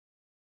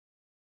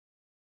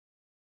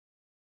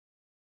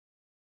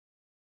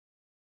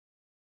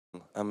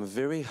I'm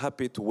very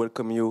happy to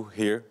welcome you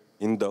here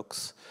in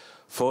Docks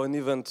for an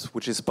event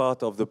which is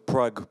part of the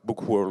Prague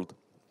Book World,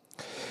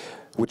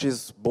 which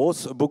is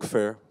both a book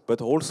fair,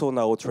 but also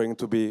now trying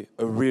to be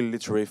a real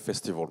literary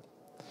festival.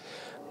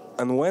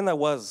 And when I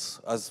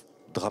was, as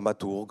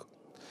dramaturg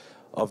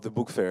of the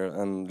book fair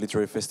and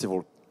literary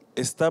festival,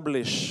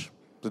 establish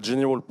the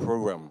general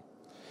program,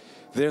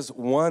 there's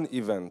one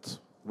event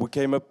who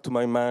came up to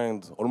my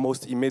mind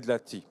almost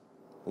immediately,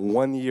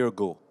 1 year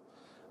ago,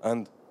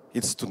 and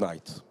it's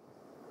tonight.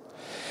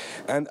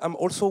 And I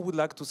also would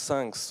like to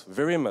thank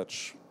very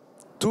much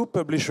two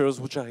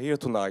publishers which are here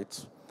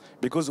tonight,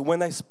 because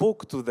when I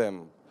spoke to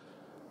them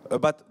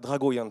about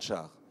Drago,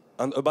 Jančar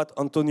and about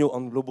António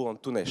and Lobo,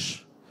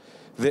 Antunes,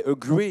 they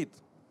agreed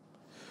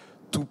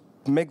to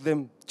make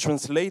them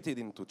translated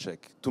into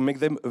Czech, to make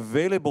them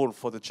available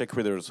for the Czech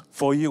readers,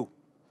 for you.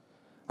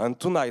 And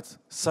tonight,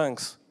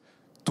 thanks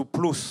to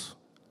Plus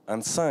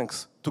and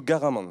thanks to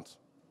Garamond,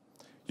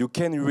 you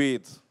can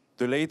read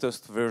the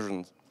latest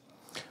version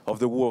of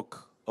the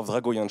work of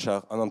Drago,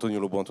 Jančar and António,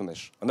 Lobo,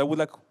 Antunes. And I would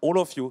like all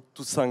of you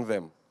to thank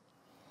them.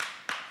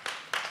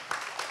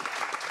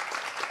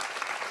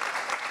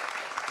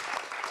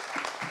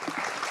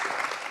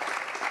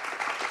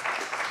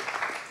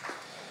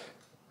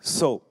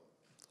 So,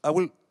 I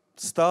will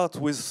start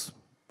with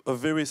a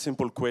very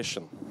simple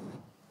question.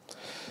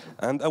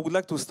 And I would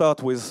like to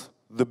start with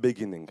the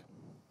beginning.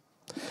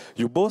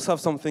 You both have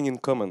something in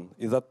common,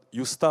 is that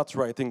you start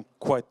writing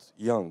quite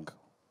young.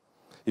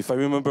 If I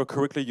remember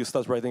correctly, you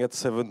start writing at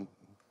 7.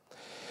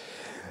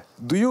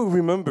 Do you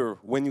remember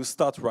when you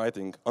start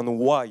writing and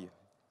why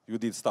you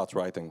did start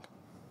writing?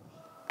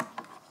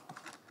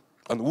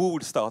 And who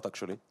will start,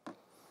 actually?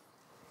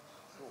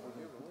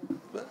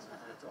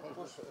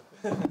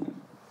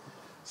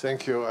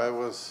 Thank you. I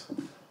was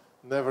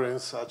never in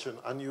such an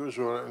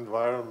unusual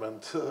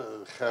environment,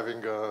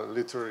 having a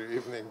literary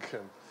evening,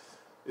 and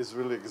it's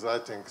really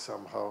exciting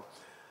somehow.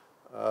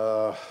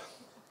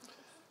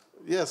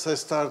 Yes, I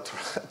started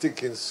writing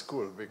in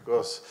school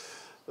because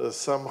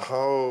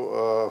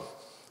somehow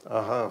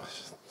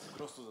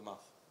Close to the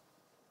mouth.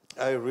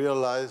 I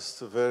realized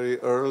very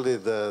early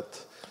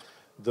that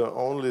the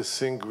only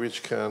thing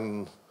which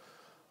can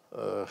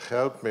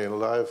helped me in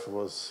life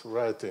was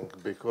writing,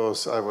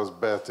 because I was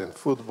bad in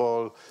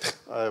football,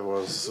 I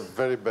was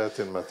very bad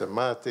in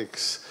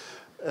mathematics,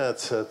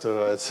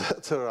 etc.,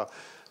 etc.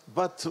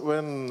 But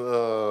when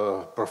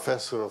my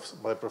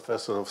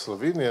professor of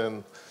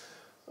Slovenian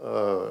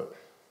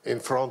in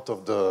front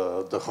of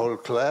the whole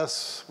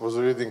class was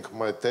reading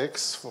my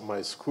texts, for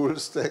my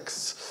school's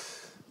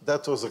texts,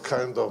 that was a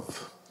kind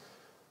of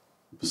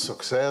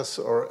success,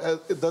 or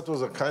that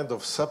was a kind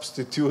of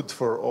substitute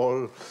for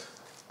all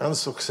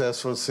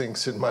unsuccessful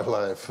things in my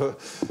life.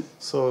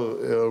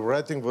 So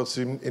writing was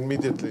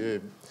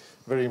immediately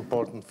very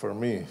important for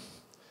me.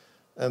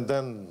 And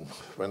then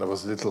when I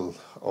was a little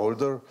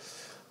older,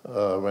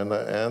 when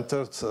I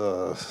entered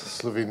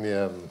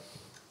Slovenian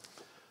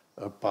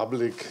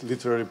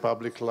literary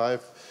public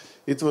life,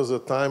 it was a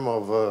time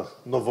of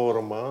Novo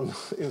Roman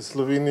in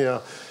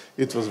Slovenia.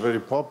 It was very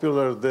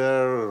popular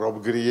there,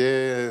 Rob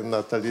Grillet,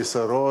 Nathalie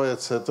Sarraud,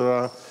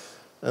 etc.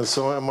 And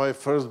so my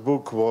first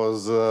book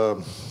was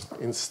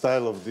in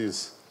style of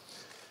this.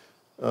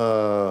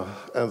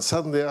 And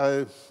suddenly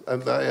I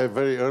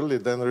very early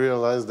then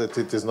realized that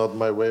it is not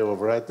my way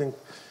of writing.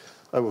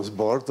 I was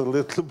bored a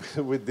little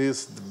bit with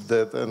this,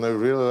 and I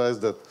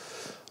realized that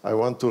I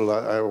want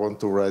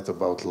to write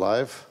about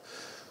life,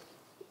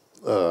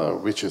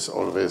 which is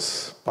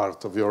always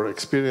part of your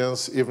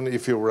experience, even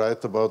if you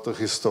write about the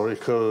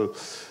historical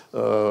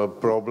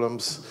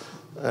problems.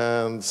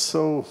 And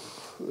so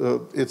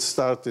it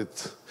started,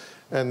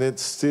 and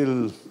it's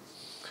still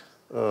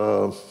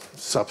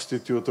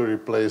substitutory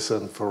place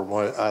and for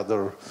my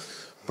other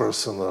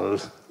personal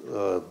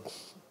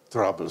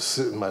troubles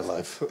in my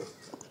life.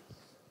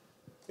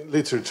 In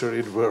literature,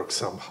 it works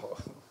somehow.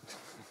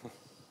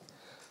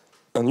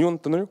 And you,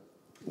 António?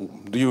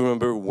 Do you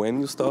remember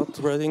when you started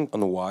writing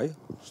and why?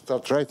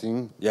 Start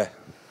writing? Yeah.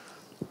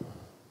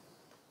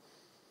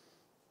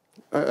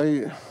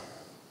 I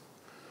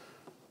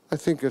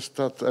think I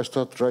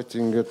start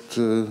writing at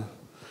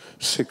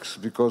 6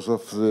 because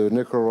of the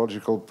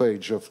necrological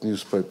page of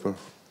newspaper.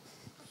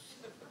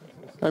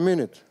 I mean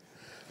it.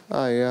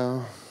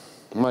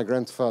 My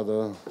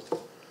grandfather,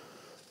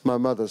 my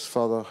mother's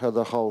father, had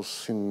a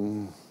house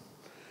in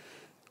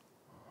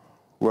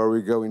where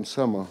we go in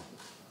summer,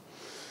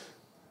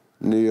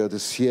 near the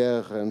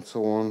Sierra and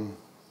so on.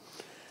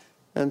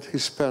 And he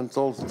spent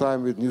all the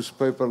time with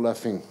newspaper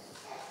laughing.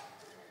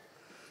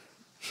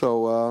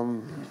 So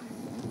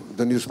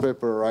the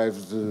newspaper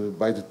arrived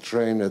by the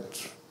train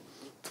at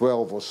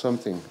 12 or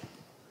something.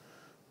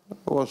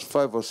 I was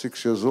 5 or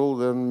 6 years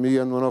old, and me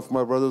and one of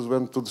my brothers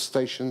went to the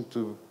station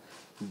to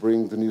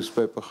bring the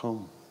newspaper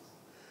home.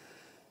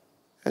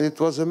 And it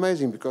was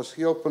amazing, because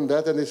he opened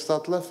that and he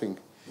started laughing.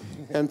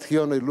 And he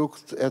only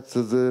looked at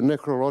the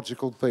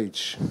necrological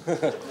page.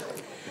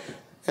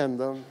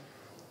 And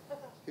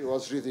he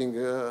was reading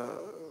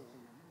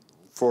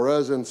for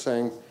us and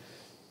saying,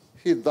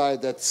 He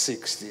died at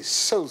 60.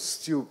 So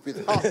stupid.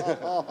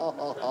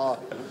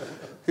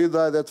 He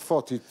died at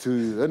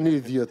 42. An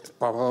idiot.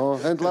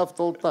 And laughed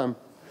all the time.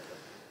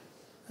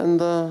 And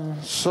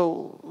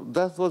so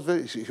that was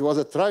he was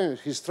a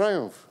triumph, his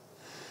triumph.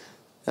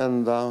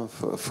 And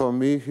for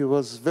me, he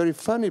was very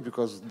funny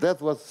because that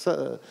was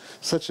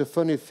such a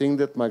funny thing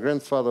that my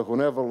grandfather, who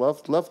never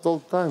laughed all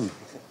the time.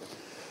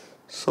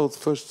 So the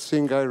first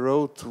thing I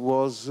wrote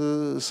was,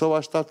 so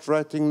I started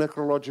writing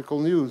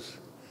necrological news.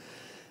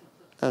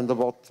 And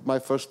my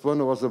first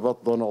one was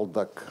about Donald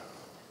Duck.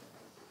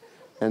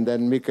 And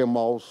then Mickey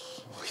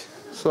Mouse.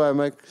 So I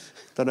make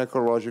the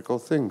necrological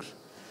things.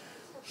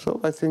 So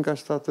I think I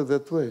started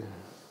that way.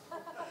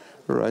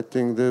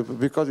 Writing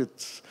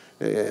because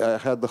I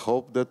had the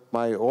hope that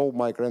all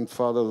my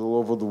grandfathers all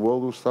over the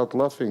world would start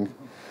laughing,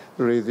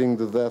 reading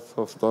the death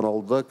of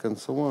Donald Duck and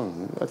so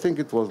on. I think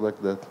it was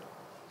like that.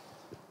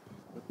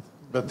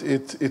 But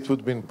it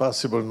would be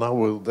impossible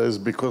nowadays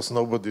because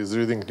nobody is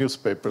reading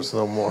newspapers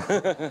no more.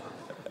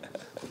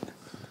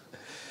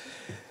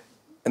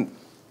 And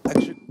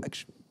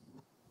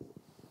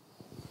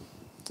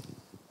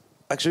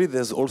actually,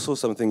 there's also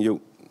something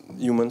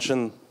you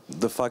mentioned,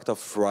 the fact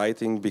of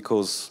writing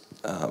because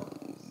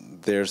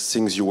there's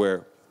things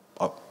you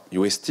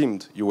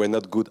esteemed, you were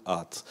not good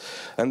at.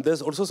 And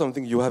there's also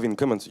something you have in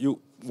common. You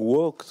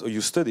worked, or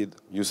you studied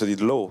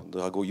law,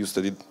 Drago, you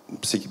studied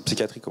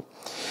psychiatrico,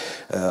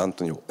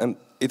 António. And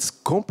it's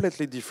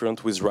completely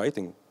different with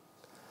writing.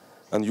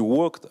 And you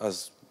worked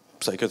as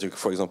psychiatric,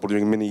 for example,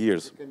 during many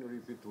years. Can you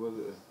repeat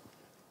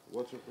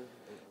what's your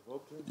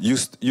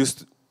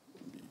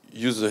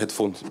Use the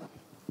headphones.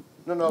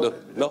 No, No?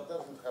 that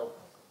doesn't help.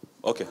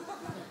 Okay.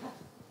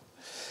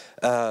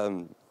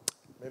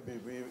 Maybe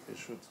we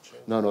should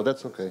change. No,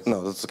 that's okay.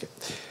 No, that's okay.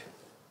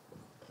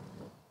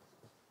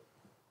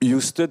 You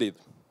studied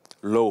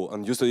law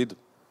and you studied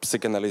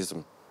psychoanalysis.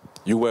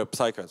 You were a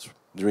psychiatrist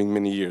during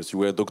many years. You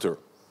were a doctor.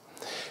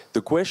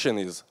 The question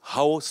is,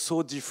 how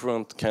so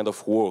different kind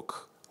of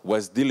work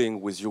was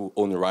dealing with your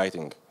own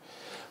writing?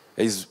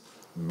 Is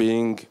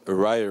being a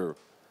writer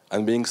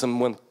and being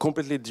someone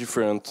completely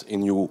different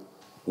in your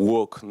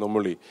work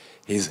normally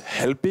is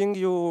helping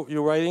your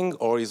writing,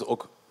 or is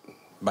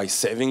by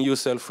saving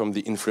yourself from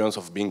the influence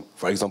of being,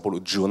 for example, a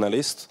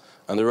journalist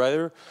and a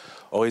writer,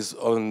 or is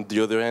on the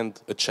other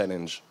hand a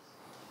challenge?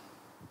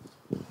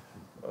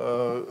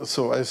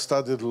 So I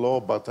studied law,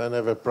 but I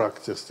never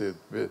practiced it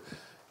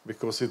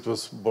because it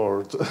was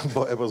bored.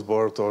 I was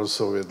bored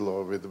also with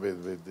law,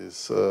 with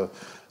this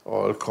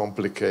all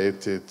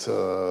complicated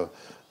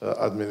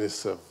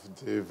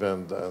administrative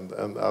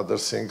and other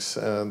things.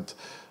 And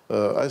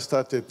I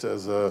started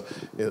as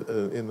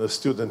in a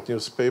student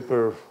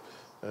newspaper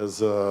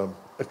as a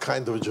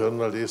kind of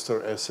journalist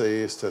or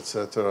essayist,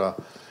 etc.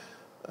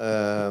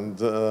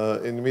 And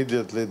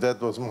immediately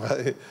that was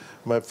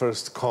my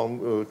first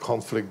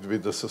conflict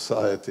with the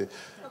society.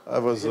 I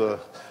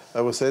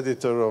was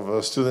editor of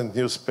a student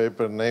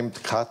newspaper named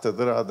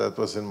Katedra that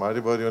was in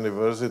Maribor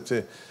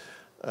University.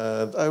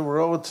 And I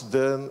wrote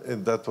then,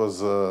 and that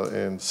was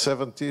in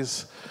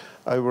 70s,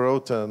 I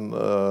wrote an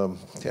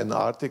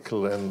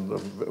article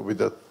with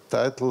the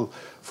title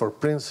 "For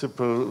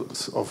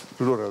Principles of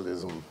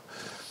Pluralism."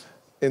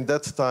 In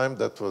that time,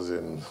 that was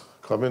in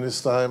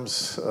communist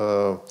times,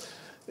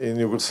 in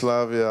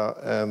Yugoslavia,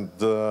 and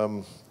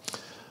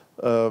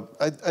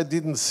I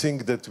didn't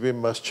think that we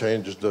must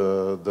change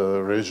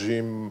the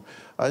regime.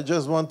 I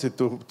just wanted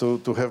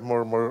to have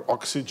more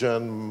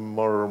oxygen,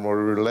 more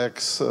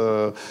relaxed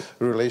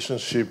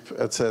relationship,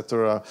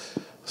 etc.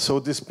 So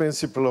this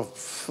principle of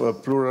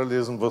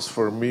pluralism was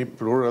for me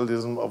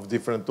pluralism of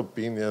different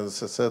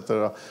opinions,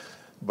 etc.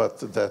 But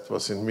that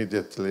was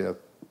immediately a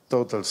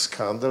total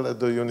scandal at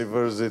the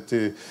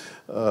university.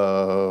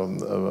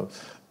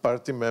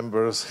 Party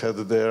members had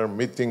their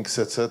meetings,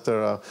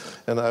 etc.,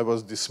 and I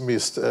was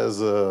dismissed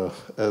as a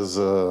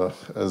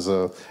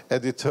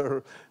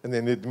editor. And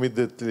then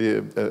immediately,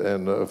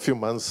 and a few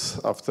months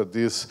after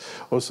this,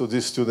 also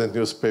this student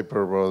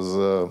newspaper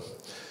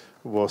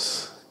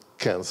was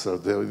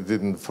cancelled. They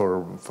didn't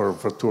for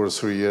 2 or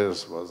 3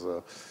 years. Was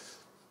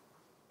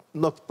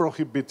not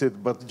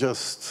prohibited, but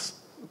just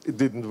it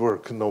didn't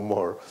work no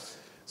more.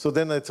 So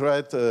then I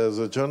tried as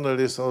a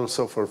journalist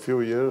also for a few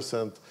years,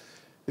 and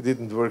it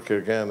didn't work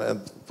again. And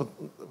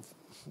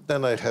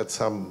then I had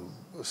some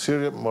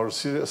more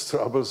serious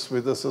troubles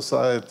with the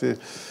society.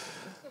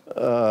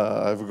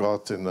 I've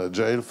got in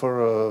jail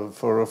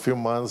for a few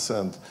months,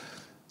 and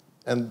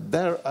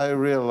there I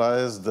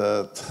realized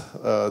that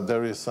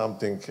there is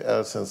something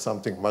else and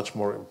something much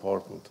more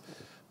important.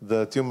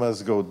 That you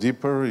must go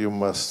deeper, you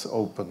must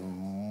open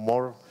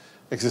more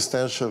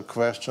existential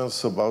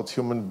questions about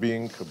human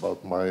being,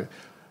 about my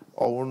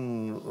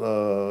own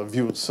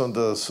views on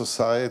the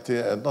society,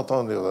 and not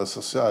only the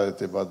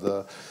society, but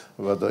the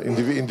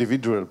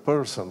individual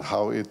person,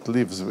 how it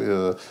lives,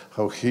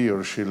 how he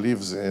or she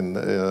lives in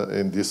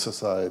this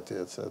society,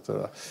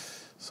 etc.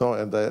 So,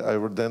 and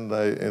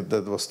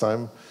that was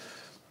time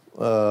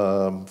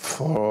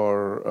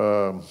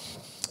for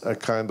a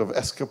kind of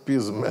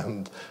escapism,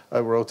 and I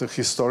wrote a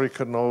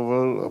historical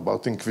novel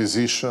about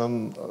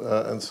Inquisition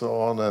and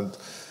so on.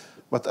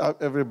 But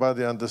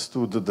everybody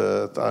understood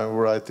that I'm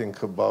writing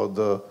about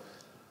the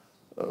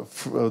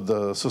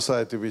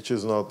society which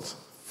is not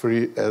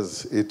free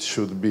as it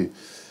should be.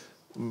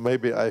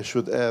 Maybe I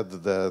should add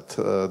that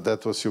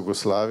that was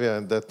Yugoslavia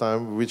at that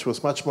time, which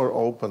was much more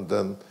open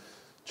than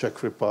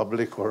Czech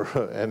Republic or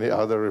any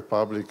other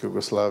republic,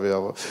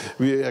 Yugoslavia.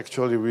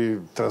 We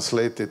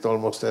translated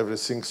almost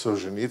everything.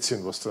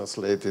 Solzhenitsyn was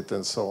translated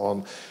and so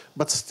on.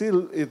 But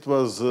still, it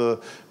was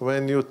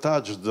when you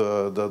touched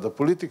the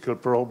political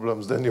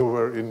problems, then you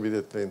were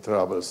immediately in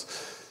troubles.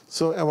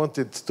 So I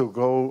wanted to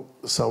go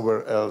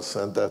somewhere else,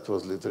 and that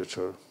was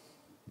literature.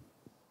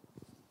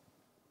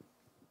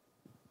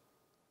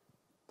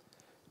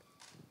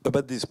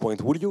 About this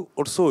point, would you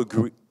also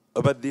agree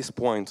about this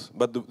point,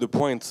 but the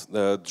point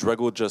that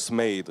Drago just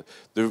made,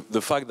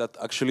 the fact that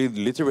actually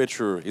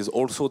literature is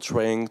also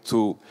trying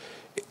to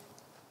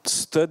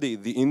study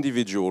the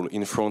individual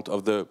in front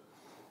of the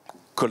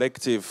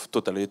collective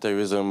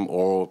totalitarianism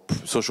or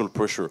social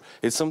pressure.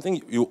 It's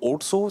something you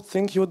also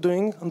think you're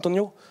doing,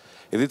 António?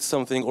 Is it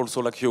something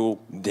also like you're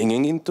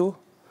digging into?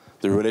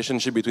 The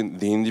relationship between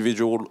the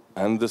individual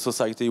and the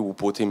society who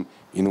put him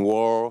in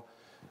war,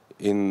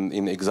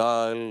 in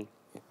exile?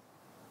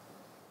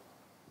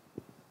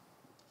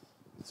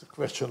 It's a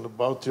question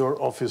about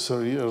your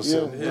officer years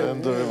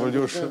and the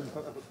revolution.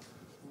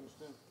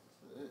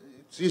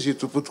 It's easy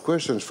to put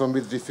questions. For me,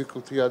 the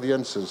difficulty are the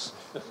answers.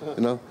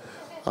 You know,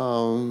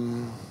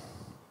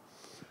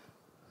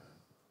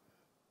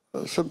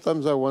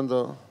 sometimes I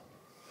wonder.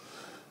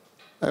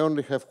 I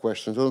only have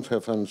questions. I don't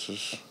have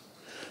answers.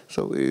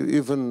 So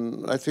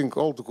even I think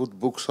all the good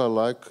books I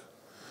like.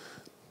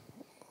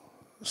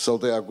 So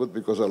they are good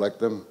because I like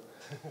them.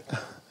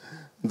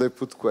 They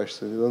put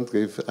questions. They don't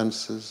give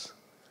answers.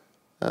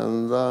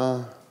 And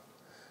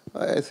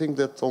I think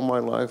that all my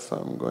life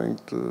I'm going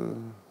to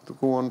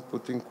go on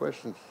putting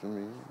questions to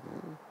me.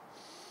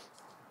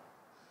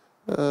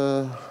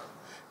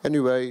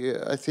 Anyway,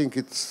 I think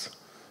it's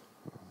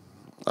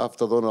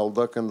after Donald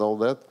Duck and all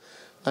that,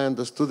 I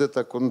understood that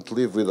I couldn't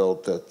live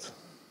without that.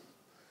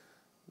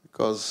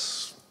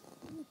 Because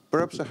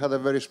perhaps I had a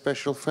very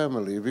special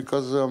family,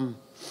 because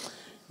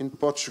in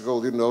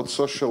Portugal, you know,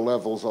 social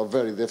levels are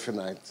very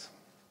definite.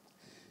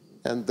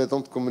 And they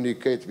don't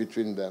communicate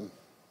between them.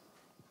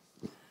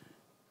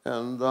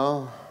 And,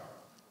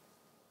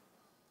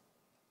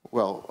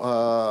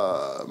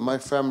 my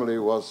family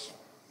was,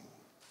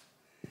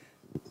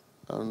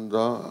 and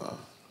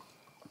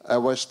I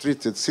was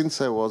treated,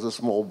 since I was a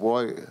small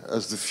boy,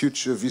 as the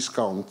future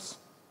Viscount.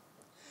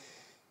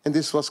 And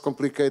this was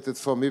complicated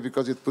for me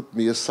because it put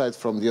me aside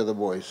from the other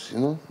boys, you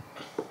know?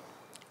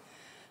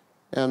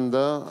 And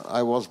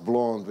I was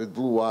blonde, with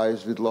blue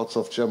eyes, with lots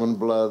of German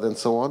blood and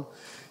so on,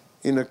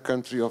 in a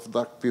country of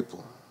dark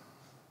people.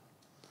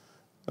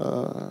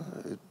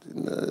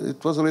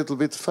 It was a little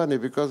bit funny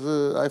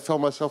because I felt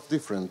myself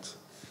different.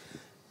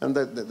 And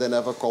they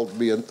never called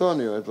me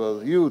António, it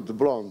was you, the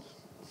blonde.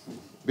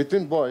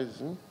 Between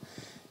boys,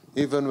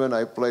 even when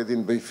I played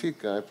in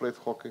Benfica, I played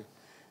hockey.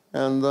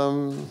 And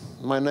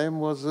my name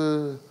was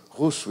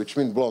Rus, which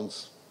means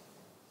blondes.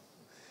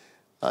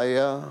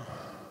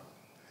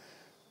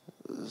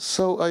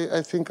 So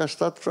I think I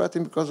started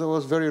writing because I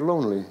was very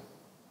lonely.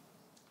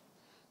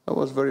 I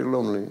was very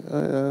lonely.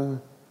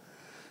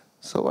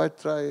 So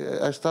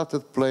I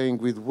started playing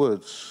with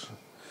words.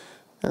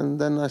 And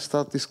then I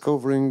started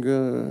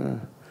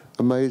discovering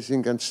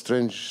amazing and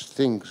strange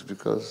things,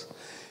 because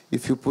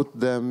if you put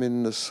them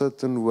in a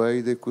certain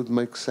way, they could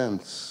make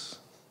sense.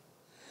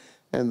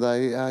 And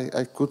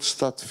I could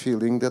start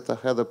feeling that I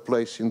had a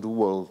place in the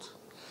world.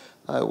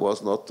 I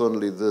was not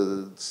only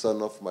the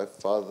son of my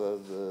father,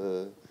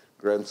 the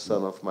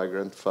grandson of my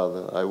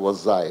grandfather. I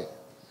was I,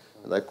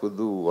 and I could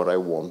do what I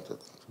wanted.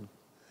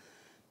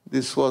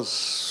 This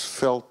was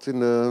felt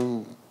in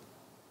a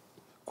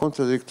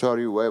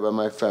contradictory way by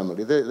my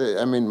family.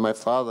 I mean, my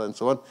father and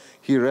so on,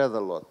 he read a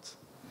lot.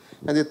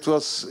 And it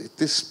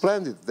is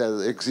splendid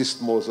that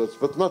exist Mozarts,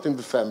 but not in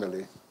the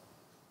family.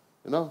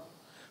 You know?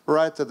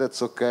 Writer,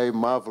 that's okay,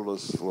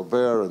 marvelous,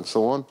 Flaubert and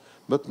so on,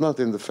 but not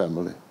in the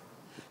family.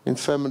 In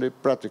family,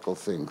 practical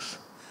things.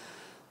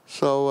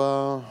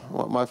 So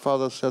my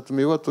father said to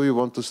me, what do you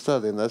want to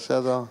study? And I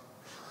said,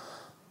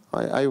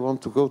 I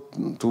want to go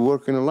to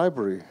work in a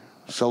library,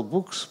 sell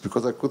books,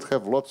 because I could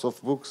have lots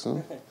of books.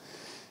 Huh?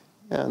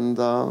 And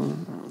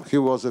he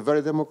was a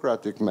very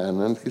democratic man,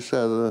 and he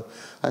said,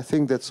 I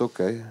think that's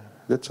okay.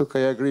 That's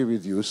okay, I agree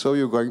with you. So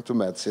you're going to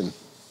medicine.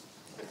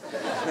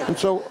 And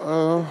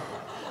so,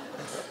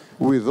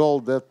 with all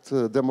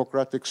that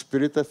democratic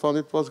spirit, I found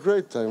it was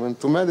great. I went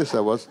to medicine.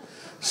 I was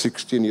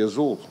 16 years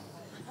old.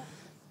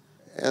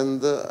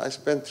 And I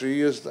spent 3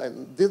 years. I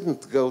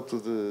didn't go to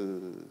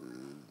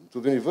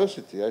the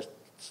university. I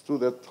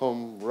stood at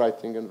home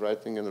writing and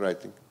writing and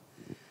writing,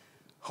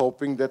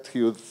 hoping that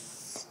he would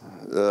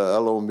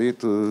allow me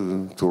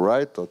to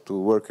write or to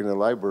work in a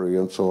library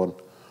and so on.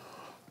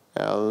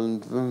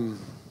 And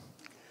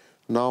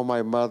Now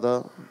my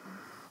mother,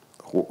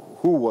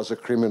 who was a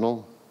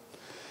criminal,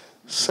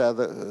 said,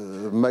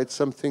 made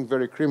something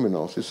very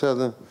criminal. She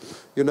said,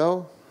 you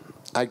know,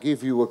 I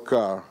give you a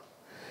car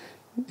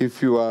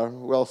if you are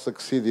well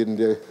succeeded in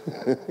the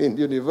in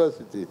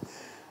university.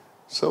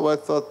 So I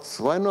thought,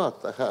 why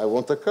not? I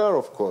want a car,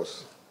 of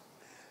course.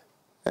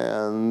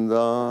 And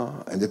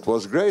it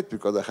was great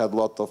because I had a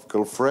lot of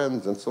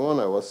girlfriends and so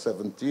on. I was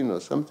 17 or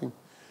something.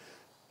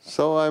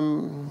 So I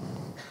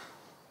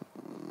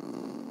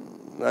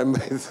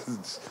made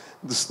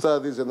the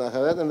studies and I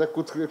had, and I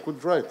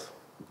could write.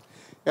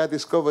 I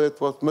discovered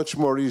it was much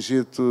more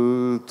easier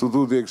to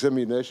do the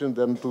examination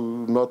than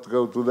to not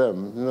go to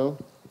them, you know.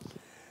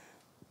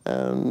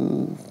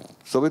 And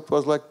so it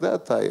was like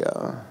that.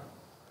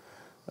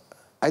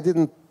 I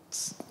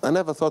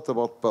never thought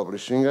about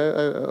publishing.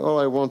 All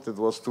I wanted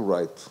was to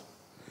write.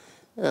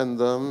 And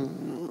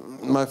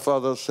my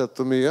father said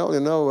to me, oh,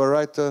 you know, a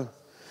writer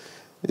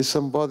is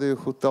somebody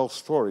who tells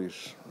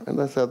stories.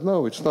 And I said,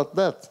 no, it's not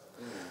that.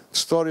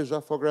 Stories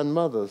are for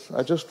grandmothers.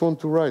 I just want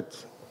to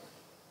write.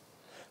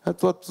 And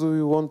what do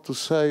you want to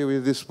say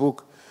with this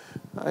book?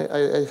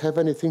 I have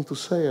anything to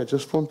say. I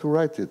just want to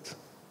write it.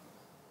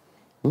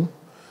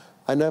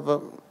 I never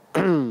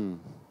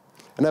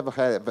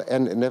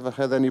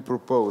had any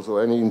proposal,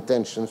 any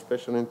intention,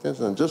 special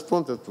intention. I just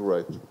wanted to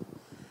write.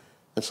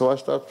 And so I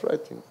started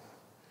writing.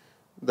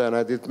 Then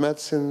I did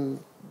medicine.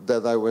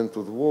 Then I went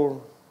to the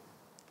war.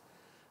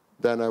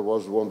 Then I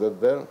was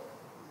wounded there.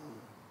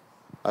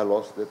 I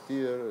lost that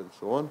year and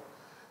so on.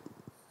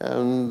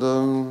 And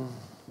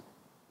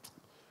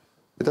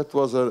that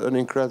was an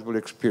incredible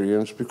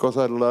experience because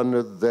I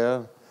learned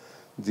there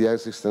the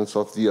existence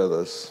of the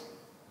others.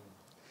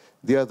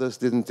 The others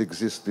didn't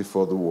exist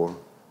before the war.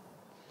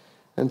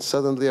 And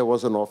suddenly I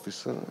was an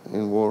officer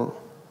in war.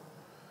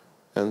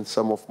 And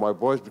some of my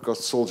boys,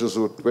 because soldiers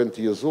were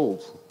 20 years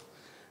old,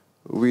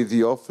 with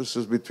the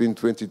officers between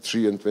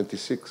 23 and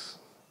 26.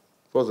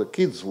 It was a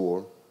kids'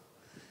 war.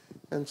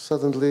 And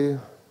suddenly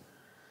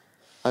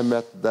I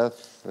met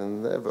death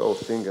and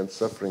everything and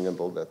suffering and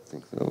all that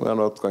thing. We're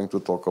not going to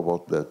talk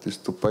about that. It's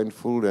too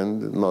painful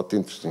and not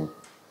interesting.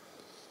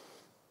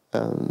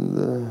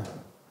 And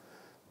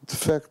the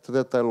fact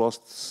that I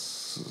lost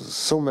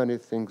so many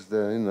things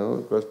there, you know,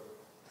 it was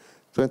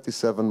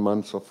 27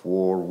 months of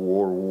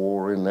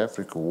war in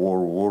Africa,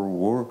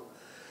 war,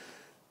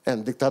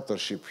 and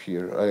dictatorship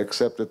here. I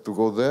accepted to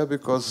go there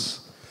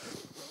because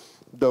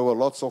there were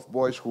lots of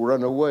boys who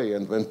ran away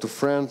and went to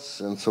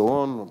France and so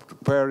on, to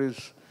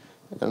Paris,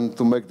 and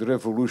to make the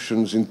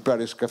revolutions in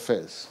Paris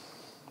cafes.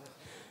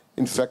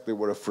 In fact, they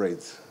were afraid.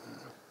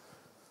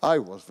 I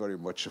was very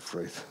much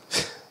afraid.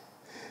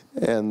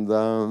 And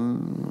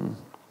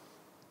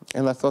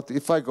I thought,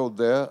 if I go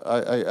there,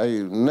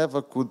 I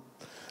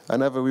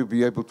never will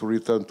be able to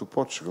return to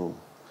Portugal,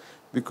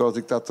 because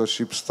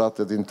dictatorship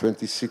started in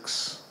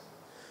 26,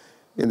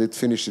 and it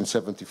finished in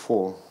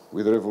 74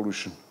 with the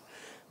revolution,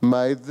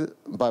 made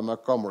by my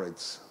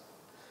comrades.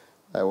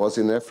 I was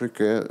in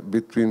Africa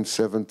between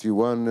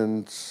 71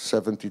 and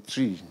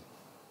 73.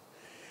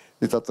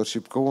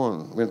 Dictatorship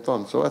went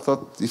on. So I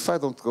thought, if I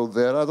don't go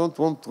there, I don't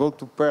want to go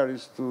to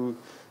Paris to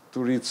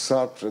read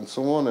Sartre and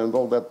so on, and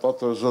all that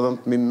authors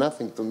don't mean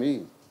nothing to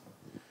me.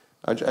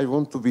 I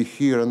want to be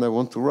here and I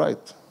want to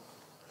write.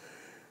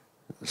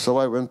 So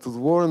I went to the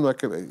war and I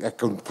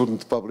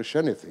couldn't publish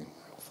anything,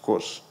 of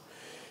course,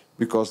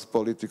 because the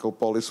political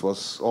police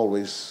was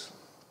always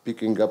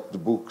picking up the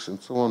books and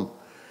so on.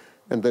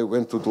 And they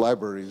went to the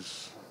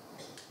libraries,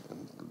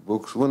 and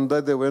books. One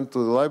day they went to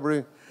the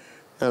library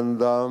and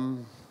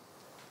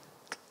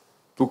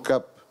took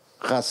up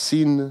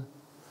Racine,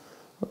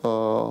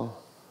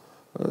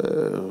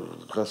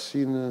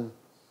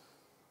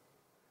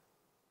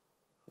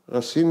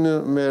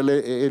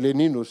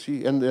 Lenin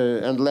aussi,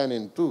 and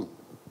Lenin too.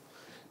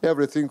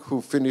 Everything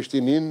who finished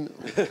in,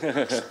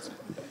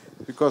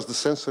 because the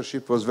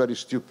censorship was very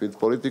stupid,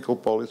 political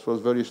policy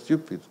was very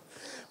stupid.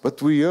 But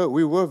we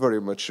were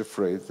very much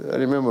afraid. I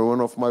remember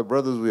one of my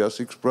brothers, we are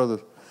 6 brothers,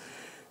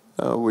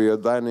 we are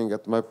dining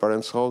at my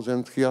parents' house,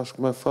 and he asked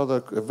my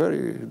father a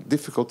very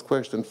difficult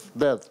question.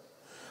 Dad,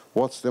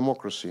 what's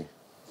democracy?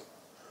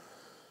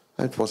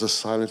 And it was a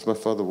silence. My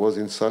father was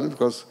in silence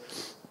because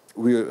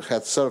we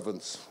had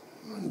servants.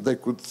 They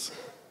could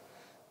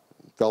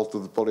tell to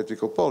the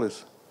political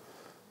police.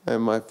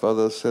 And my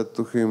father said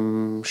to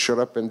him, shut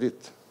up and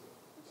eat.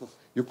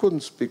 You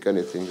couldn't speak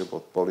anything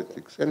about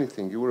politics,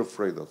 anything you were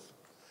afraid of.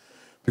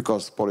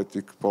 Because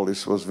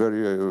police was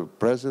very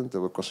present,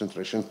 there were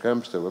concentration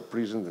camps, there were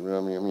prisons,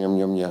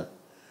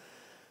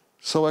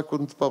 So I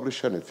couldn't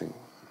publish anything.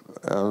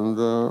 And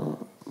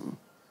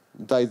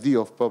the idea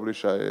of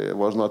publish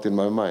was not in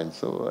my mind,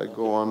 so I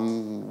go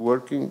on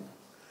working.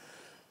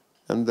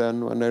 And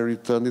then when I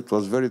returned, it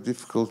was very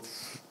difficult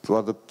to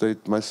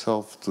adapt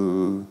myself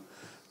to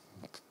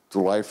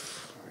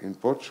life in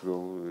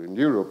Portugal, in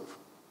Europe.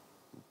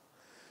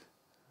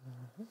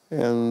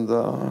 And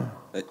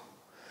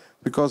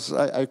because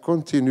I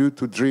continued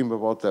to dream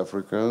about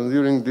Africa. And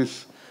during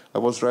this, I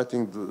was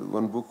writing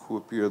one book who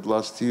appeared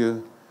last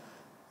year,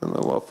 And my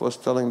wife was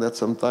telling that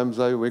sometimes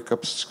I wake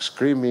up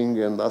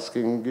screaming and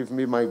asking, give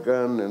me my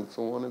gun, and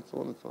so on and so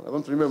on and so on. I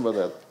don't remember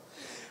that.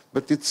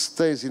 But it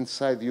stays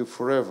inside you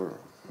forever.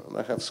 And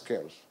I have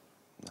scares.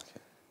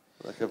 Okay.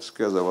 I have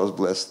scares. I was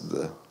blessed.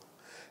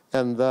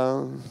 And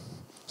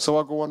so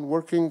I go on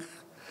working,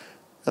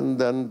 and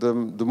then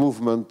the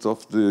movement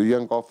of the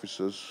young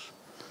officers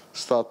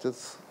started.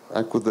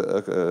 I could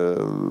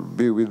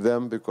be with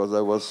them because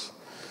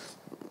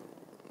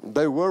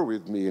they were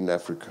with me in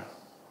Africa,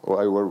 or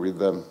I were with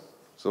them.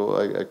 So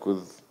I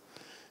could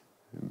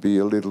be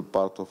a little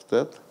part of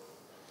that.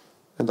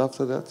 And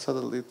after that,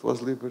 suddenly it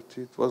was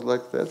liberty. It was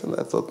like that, and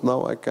I thought,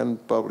 now I can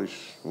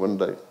publish one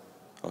day.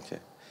 Okay.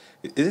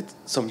 Is it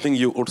something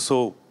you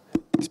also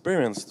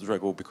experienced,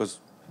 Drago? Because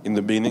in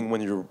the beginning,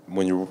 when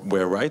you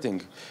were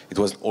writing, it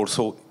was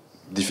also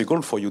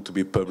difficult for you to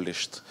be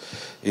published.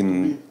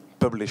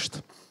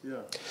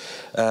 Yeah.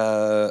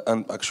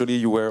 And actually,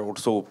 you were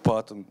also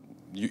part.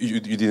 You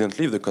didn't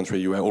leave the country.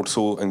 You were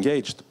also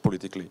engaged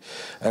politically.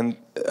 And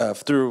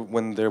after,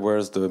 when there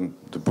was the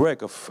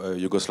break of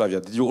Yugoslavia,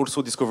 did you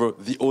also discover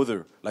the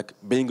other, like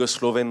being a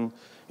Sloven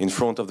in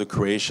front of the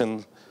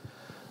Croatian?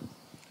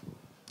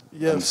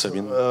 Yes.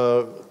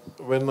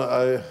 When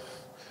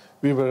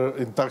we were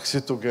in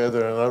taxi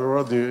together, and I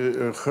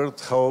already heard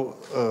how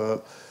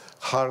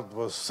hard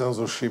was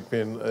censorship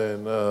in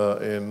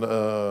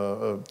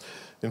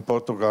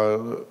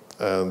Portugal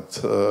and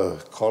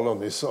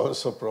colonies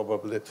also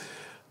probably.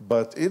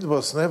 But it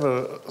was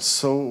never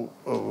so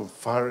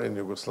far in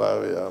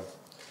Yugoslavia.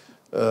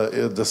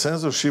 The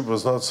censorship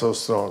was not so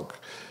strong.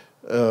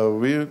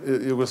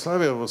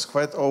 Yugoslavia was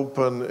quite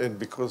open, and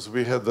because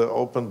we had the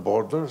open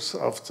borders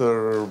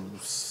after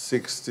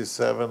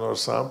 '67 or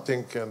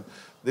something, and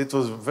it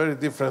was very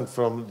different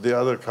from the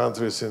other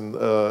countries in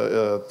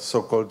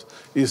so-called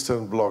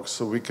Eastern Bloc.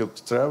 So we could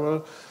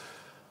travel,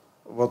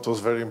 what was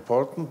very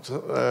important,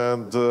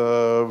 and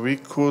we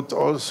could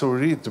also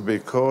read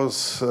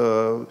because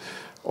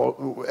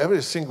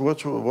everything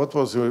what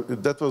was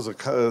that was a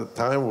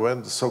time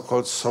when the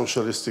so-called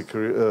socialistic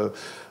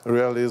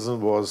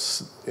realism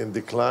was in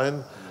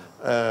decline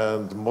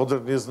and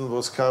modernism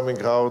was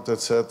coming out,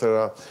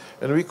 etc.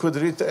 And we could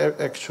read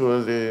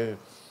actually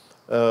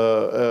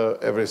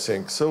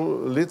everything. So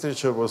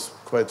literature was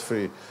quite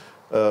free.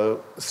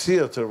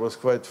 Theater was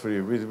quite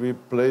free. We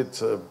played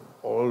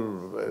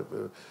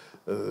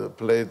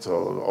played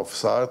of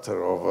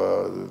Sartre,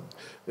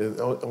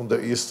 on the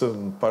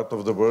eastern part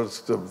of the world,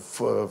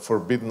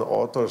 forbidden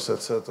authors,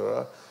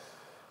 etc.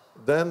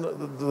 Then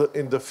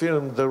in the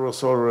film there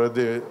was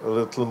already a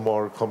little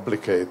more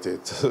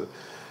complicated.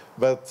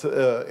 But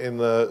in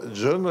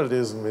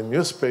journalism, in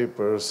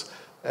newspapers,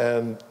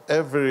 and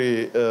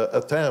every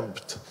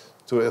attempt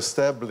to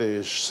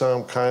establish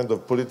some kind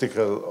of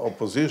political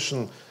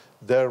opposition,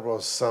 there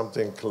was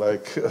something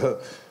like,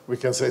 we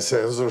can say,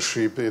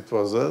 censorship. It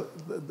was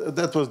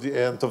that was the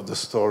end of the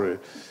story.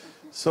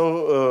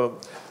 So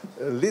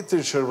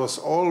literature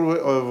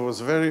was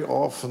very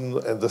often,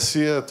 and the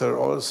theater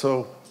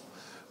also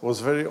was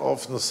very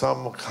often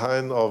some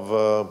kind of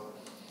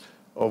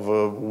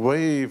a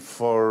way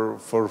for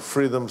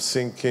freedom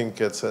thinking,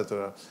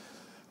 etc.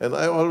 And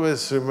I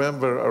always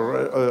remember,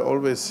 I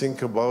always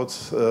think about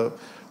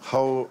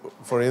how,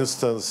 for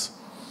instance,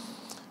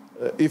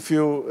 if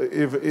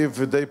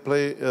they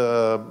play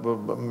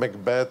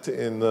Macbeth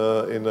in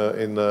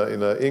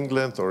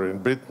England or in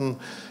Britain,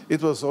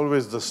 it was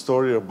always the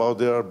story about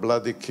their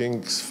bloody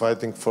kings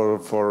fighting for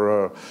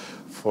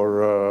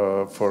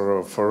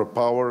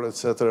power,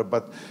 etc.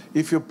 But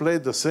if you play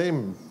the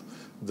same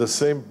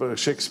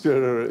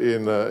Shakespeare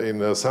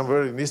in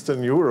somewhere in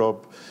Eastern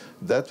Europe,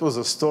 that was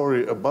a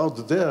story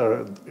about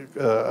their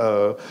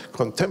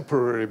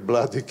contemporary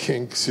bloody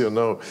kings, you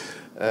know.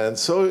 And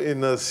so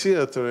in the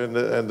theater and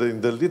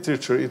in the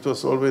literature, it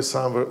was always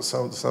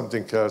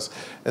something else.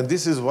 And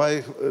this is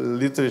why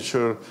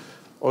literature,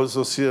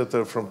 also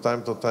theater, from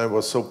time to time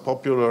was so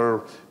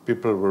popular.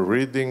 People were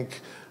reading.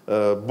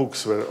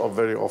 Books were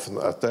very often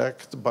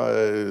attacked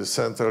by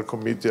central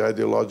committee,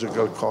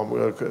 ideological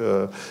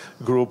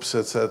groups,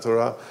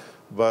 etc.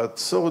 But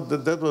so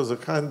that was a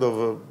kind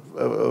of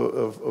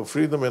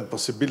freedom and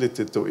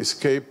possibility to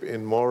escape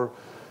in more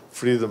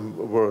freedom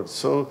world.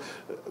 So,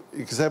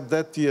 except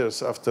that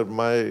years after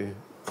my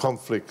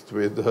conflict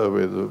with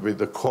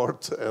the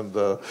court and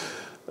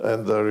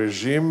the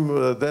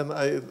regime, then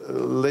I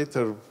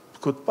later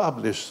could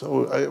publish.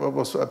 So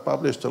I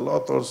published a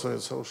lot also in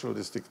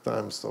socialistic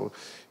times. So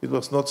it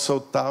was not so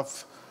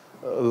tough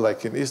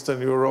like in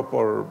Eastern Europe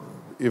or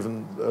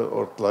even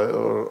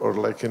or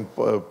like in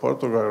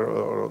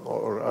Portugal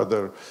or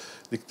other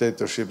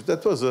dictatorships.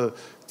 That was a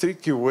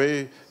tricky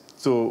way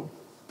to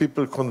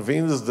people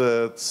convinced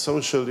that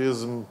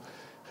socialism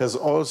has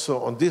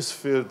also on this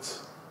field,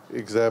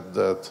 except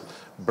that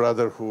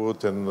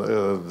brotherhood and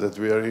that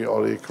we are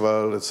all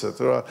equal,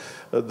 etc.,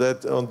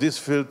 that on this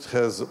field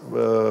has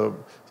a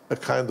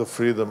kind of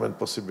freedom and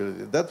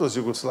possibility. That was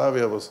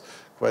Yugoslavia was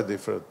quite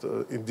different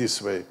in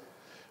this way.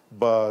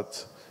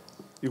 But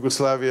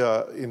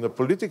Yugoslavia, in a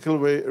political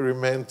way,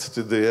 remained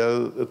to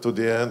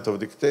the end of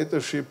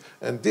dictatorship,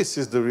 and this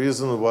is the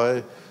reason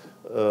why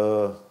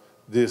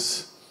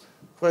this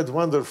quite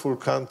wonderful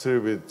country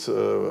with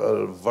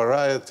a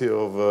variety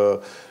of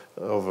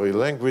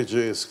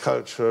languages,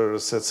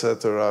 cultures,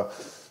 etc.,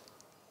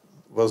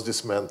 was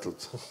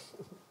dismantled.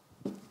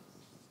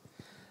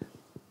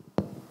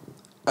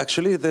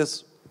 Actually,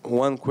 there's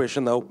one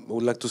question I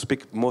would like to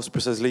speak most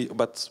precisely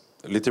about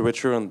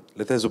literature and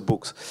letters of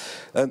books.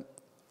 And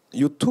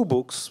your two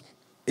books,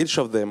 each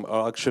of them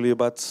are actually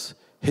about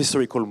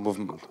historical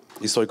movement,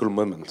 historical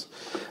moments.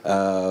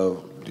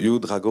 You,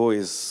 Drago,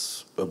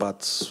 is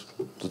about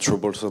the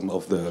troublesome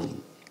of the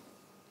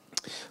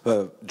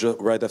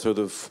right after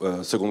the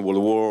Second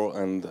World War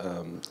and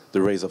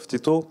the rise of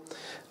Tito,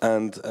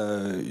 and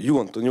you,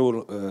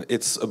 António,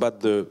 it's about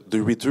the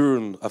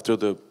return after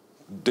the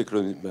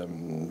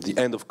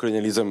end of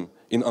colonialism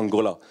in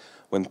Angola,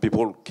 when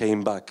people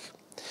came back.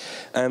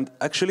 And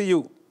actually,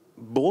 you,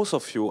 both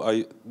of you,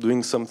 are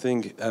doing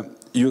something.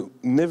 You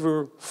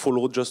never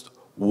follow just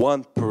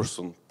one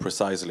person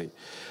precisely.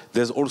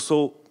 There's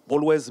also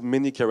always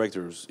many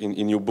characters.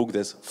 In your book,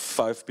 there's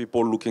 5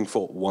 people looking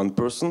for one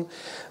person.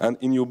 And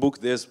in your book,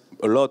 there's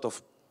a lot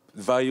of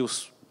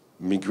various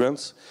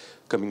migrants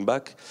coming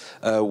back,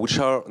 which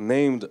are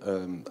named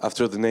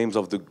after the names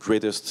of the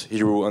greatest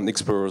hero and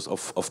explorers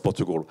of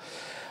Portugal.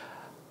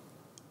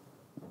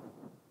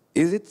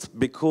 Is it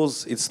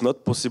because it's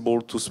not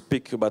possible to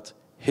speak about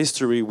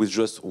history with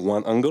just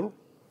one angle?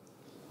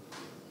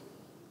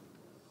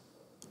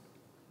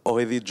 Or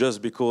is it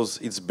just because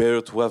it's better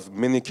to have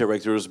many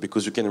characters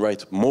because you can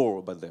write more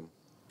about them?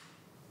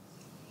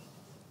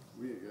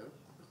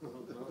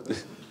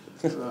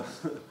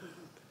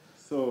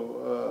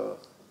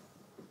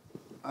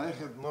 I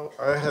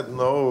had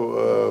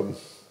no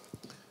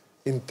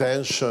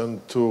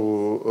intention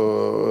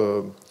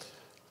to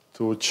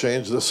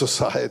change the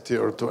society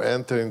or to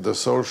enter in the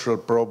social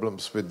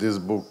problems with this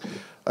book.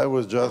 I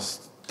was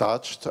just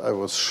touched. I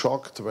was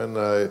shocked when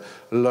I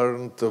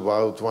learned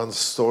about one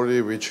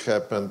story which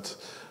happened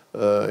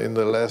in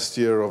the last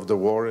year of the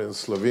war in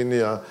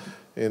Slovenia,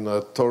 in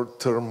a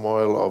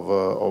turmoil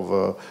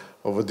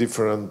of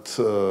different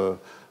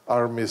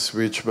armies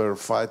which were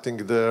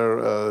fighting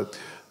there.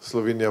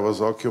 Slovenia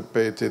was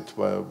occupied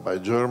by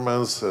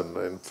Germans, and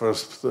in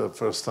first 3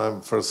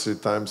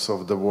 times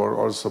of the war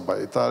also by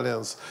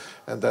Italians,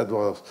 and that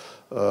was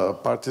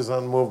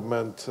partisan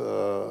movement,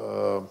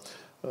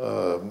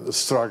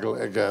 struggle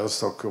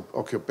against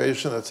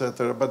occupation,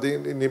 etc. But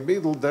in the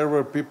middle, there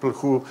were people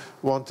who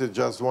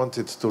just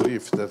wanted to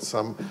live. That's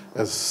some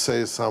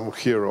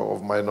hero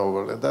of my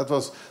novel, and that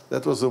was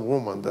a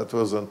woman. That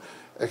was an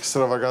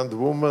extravagant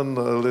woman,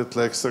 a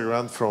little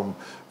extravagant from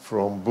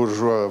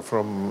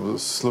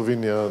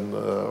Slovenian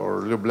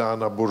or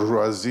Ljubljana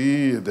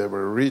bourgeoisie. They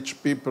were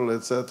rich people,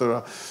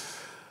 etc.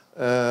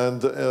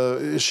 And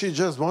she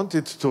just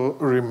wanted to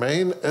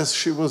remain as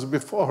she was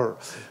before.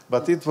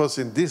 But it was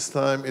in this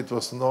time, it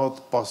was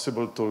not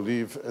possible to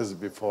live as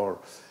before.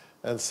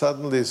 And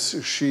suddenly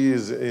she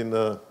is in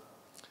a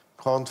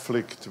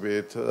conflict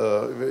with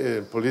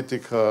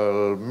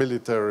political,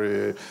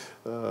 military,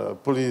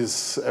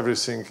 police,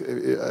 everything,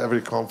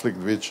 every conflict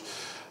which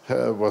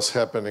was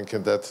happening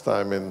in that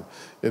time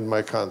in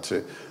my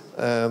country.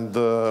 And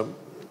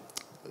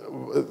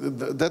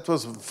that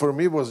was, for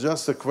me, was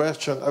just a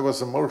question. I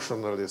was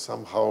emotionally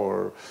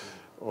somehow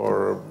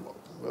or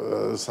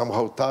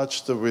somehow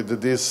touched with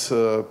this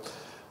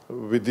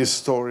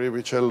story,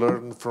 which I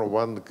learned from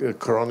one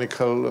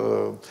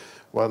chronicle,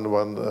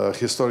 one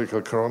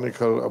historical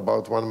chronicle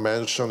about one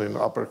mansion in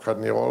Upper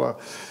Carniola.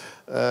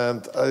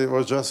 And I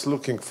was just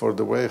looking for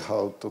the way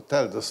how to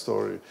tell the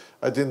story.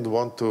 I didn't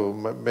want to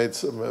make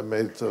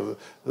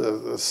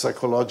a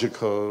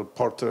psychological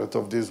portrait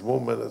of this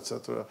woman,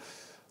 etc.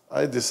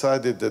 I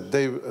decided that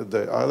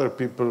the other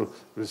people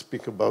will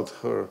speak about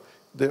her.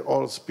 They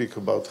all speak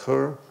about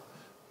her.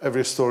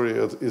 Every story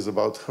is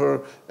about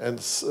her, and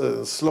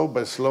slow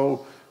by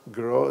slow,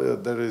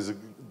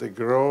 they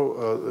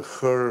grow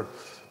her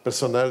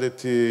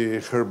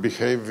personality, her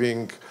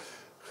behaving,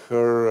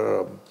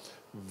 her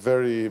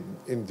very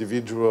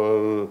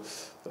individual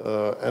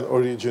and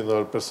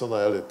original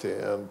personality,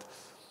 and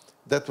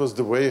that was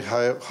the way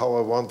how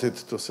I wanted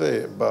to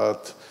say.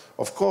 But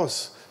of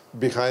course,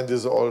 behind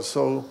is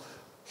also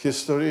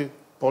history,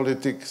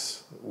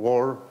 politics,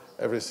 war,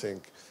 everything.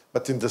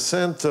 But in the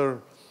center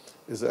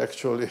is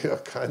actually a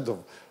kind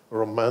of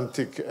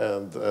romantic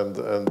and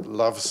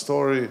love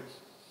story,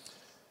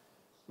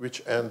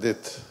 which ended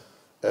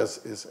as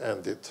is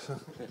ended.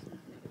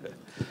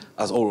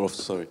 As all of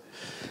sorry.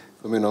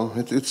 You know,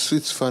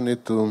 it's funny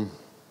to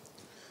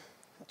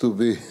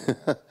be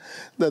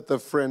that the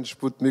French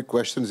put me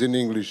questions in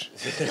English.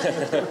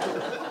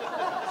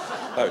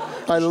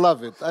 I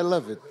love it. I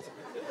love it.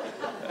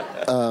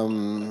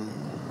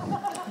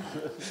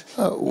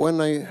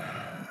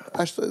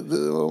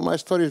 My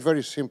story is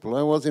very simple.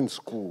 I was in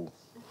school,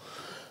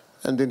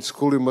 and in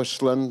school you must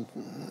learn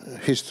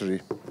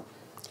history,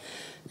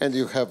 and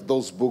you have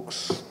those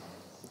books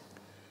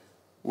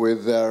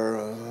with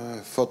their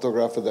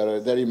photograph,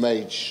 their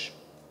image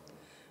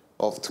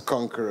of the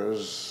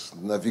conquerors,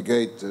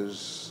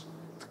 navigators,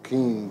 the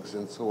kings,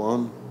 and so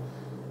on.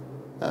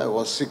 I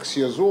was 6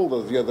 years old,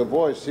 as the other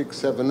boy, 6,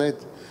 7, 8.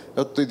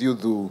 What did you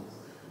do?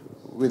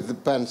 With the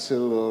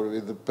pencil or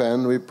with the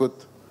pen, we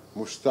put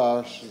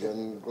moustache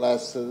and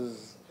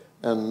glasses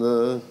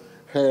and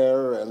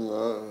hair, and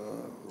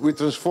we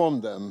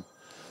transformed them.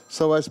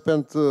 So I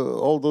spent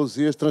all those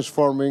years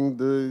transforming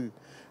the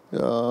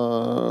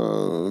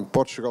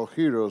Portugal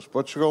heroes.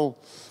 Portugal,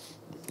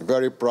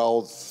 very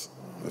proud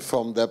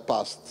from their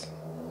past,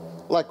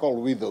 like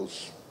all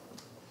widows.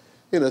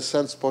 In a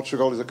sense,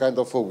 Portugal is a kind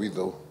of a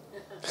widow,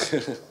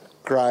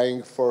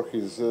 crying for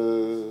his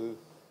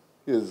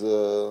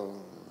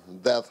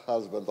dead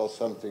husband or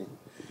something,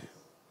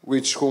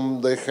 which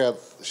whom they had,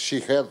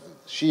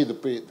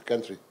 the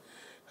country,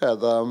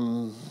 had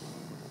a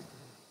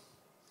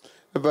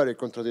very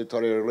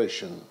contradictory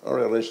relation. Our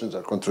relations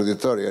are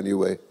contradictory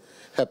anyway,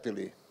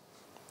 happily.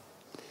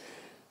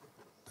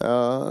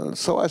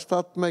 So I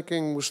started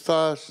making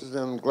moustaches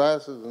and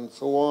glasses and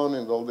so on,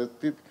 and all that,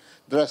 people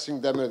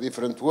dressing them in a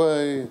different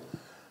way.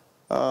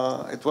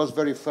 It was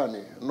very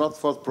funny, not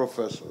for the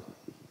professor.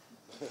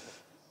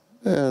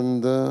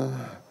 And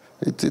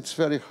it's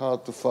very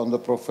hard to find a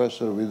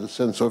professor with a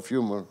sense of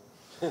humor.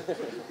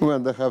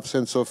 When they have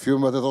sense of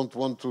humor, they don't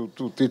want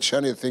to teach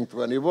anything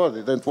to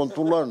anybody. They don't want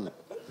to learn.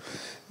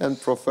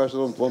 And professors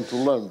don't want to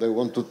learn, they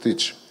want to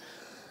teach.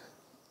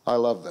 I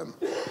love them.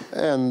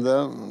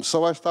 And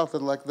so I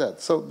started like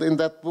that. So in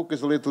that book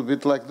is a little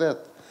bit like that.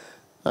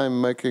 I'm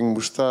making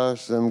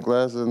moustaches and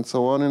glasses and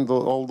so on, and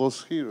all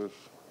those heroes.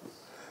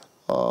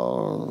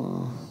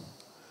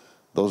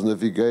 Those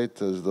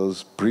navigators,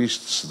 those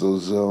priests,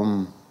 those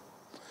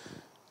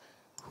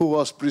who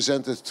was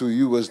presented to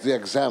you as the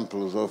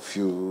examples of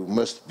you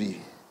must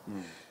be.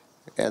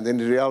 And in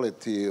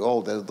reality,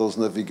 all those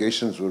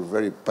navigations were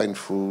very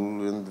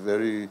painful and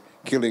very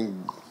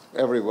killing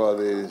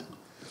everybody.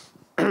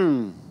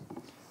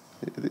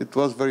 It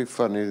was very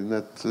funny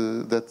that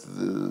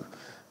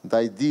the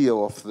idea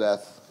of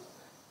death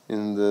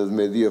in the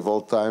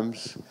medieval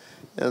times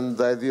and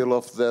the idea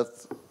of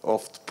death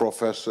of the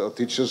professor or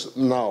teachers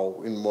now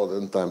in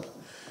modern times.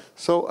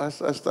 So I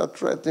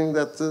started writing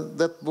that.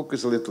 That book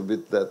is a little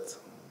bit that.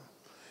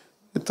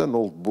 It's an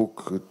old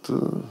book.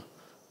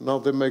 Now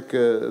they make,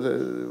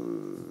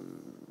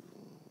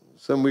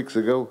 some weeks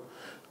ago,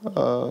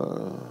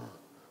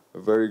 a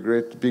very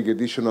great big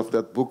edition of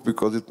that book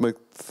because it made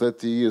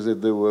 30 years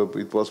that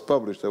it was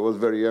published. I was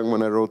very young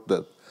when I wrote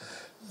that.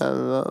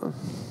 And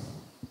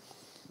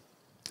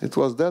it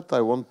was that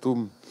I want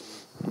to,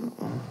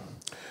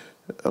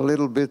 a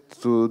little bit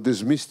to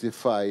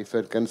demystify, if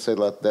I can say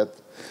like that,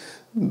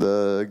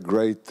 the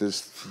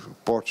greatest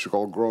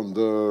Portugal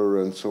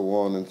grandeur and so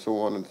on and so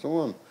on and so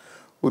on.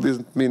 Who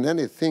doesn't mean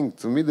anything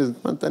to me,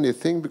 doesn't mean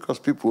anything because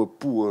people are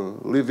poor,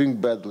 living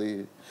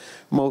badly.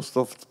 Most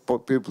of the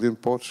people in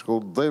Portugal,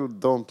 they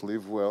don't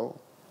live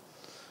well.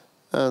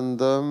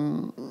 And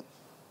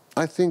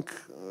I think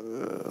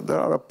there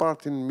are a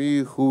part in me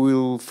who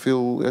will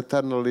feel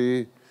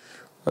eternally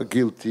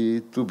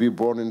guilty to be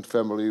born in a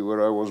family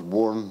where I was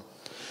born,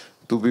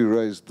 to be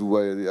raised the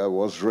way I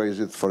was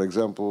raised. For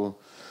example,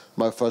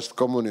 my first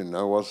communion,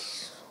 I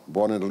was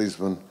born in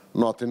Lisbon.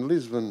 Not in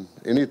Lisbon,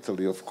 in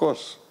Italy, of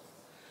course.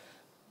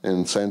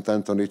 In St.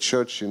 Anthony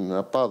Church in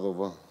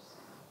Padova.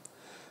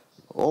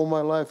 All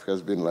my life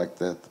has been like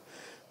that.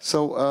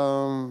 So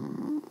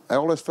I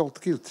always felt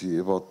guilty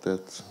about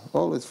that.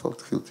 Always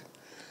felt guilty.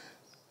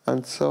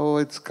 And so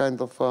it's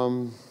kind of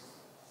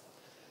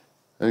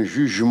a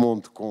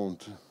jugement de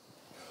compte.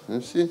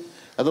 You see?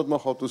 I don't know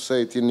how to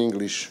say it in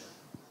English.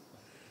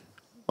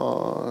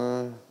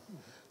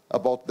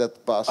 About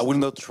that past. I will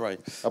not try.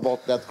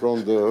 About that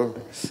grandeur.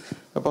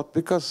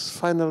 Because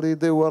finally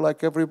they were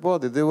like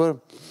everybody. They were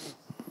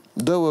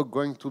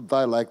going to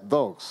die like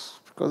dogs,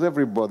 because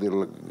everybody,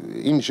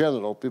 in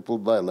general, people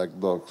die like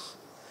dogs.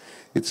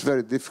 It's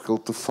very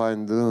difficult to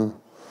find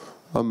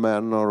a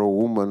man or a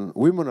woman.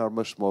 Women are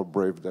much more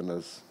brave than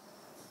us,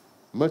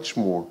 much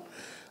more.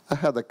 I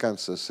had a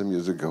cancer some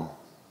years ago,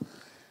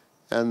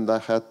 and I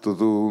had to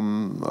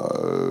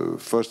do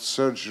first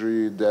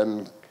surgery,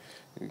 then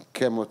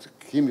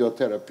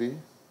chemotherapy,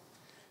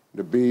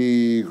 the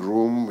big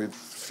room with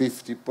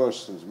 50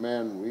 persons,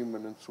 men,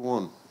 women, and so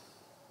on.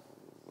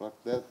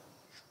 Like that,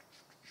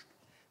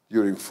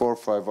 during 4 or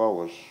 5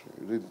 hours.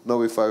 I didn't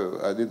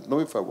know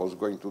if I was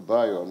going to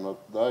die or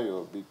not die,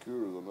 or be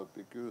cured or not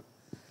be cured.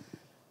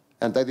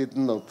 And I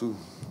didn't know too.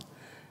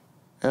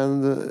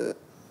 And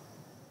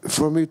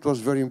for me it was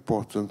very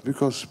important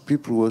because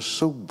people were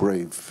so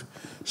brave,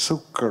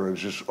 so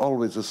courageous,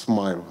 always a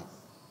smile.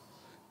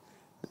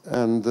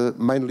 And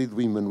mainly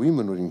women.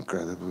 Women were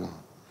incredible.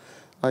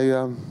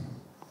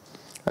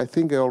 I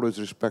think I always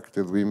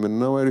respected women.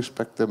 Now I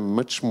respect them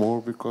much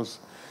more because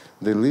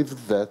they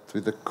lived that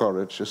with the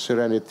courage, the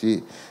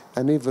serenity,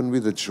 and even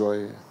with the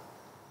joy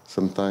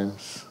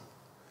sometimes.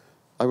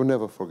 I will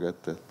never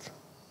forget that.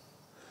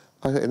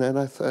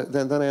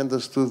 Then I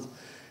understood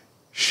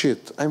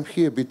shit, I'm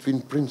here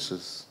between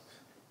princes,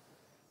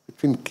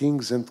 between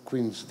kings and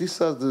queens.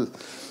 These are the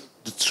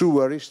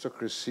true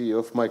aristocracy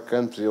of my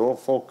country,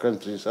 of all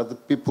countries, are the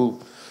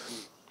people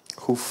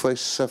who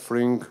face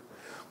suffering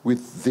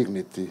with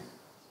dignity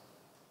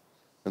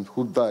and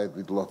who died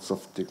with lots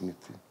of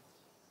dignity.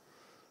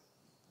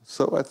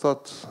 So I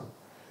thought,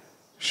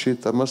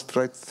 shit, I must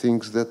write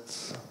things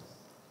that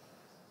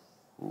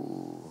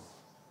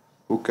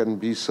who can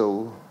be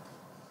so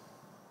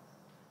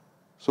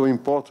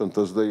important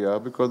as they are,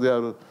 because they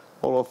are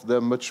all of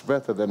them much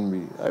better than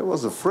me. I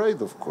was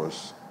afraid, of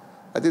course.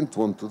 I didn't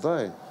want to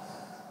die.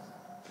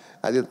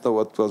 I didn't know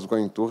what was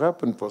going to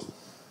happen. It was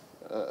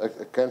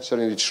a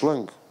cancer in each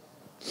lung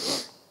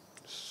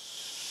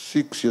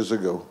 6 years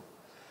ago.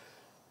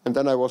 And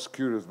then I was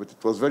curious, but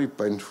it was very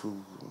painful,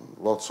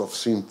 lots of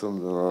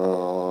symptoms.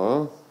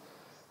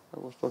 I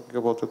was talking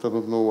about it, I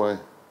don't know why.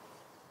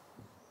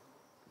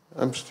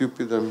 I'm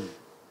stupid,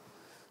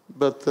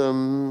 but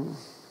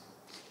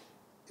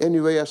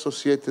anyway, I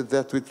associated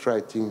that with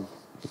writing.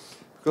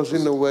 Because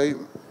in a way,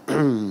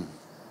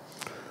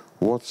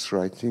 what's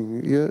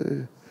writing?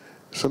 Yeah,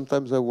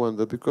 sometimes I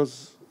wonder,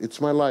 because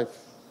it's my life.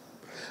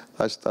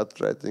 I start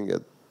writing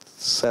at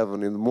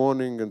 7 in the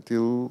morning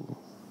until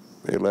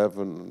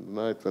 11 at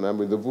night when I'm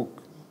with the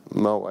book.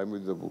 Now I'm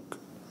with the book.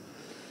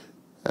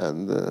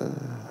 And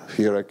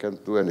here I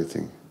can't do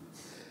anything.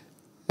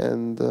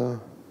 And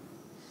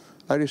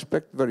I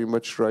respect very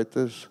much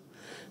writers,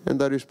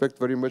 and I respect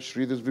very much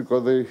readers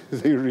because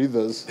they read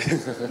us.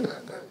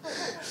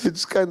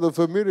 It's kind of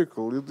a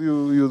miracle.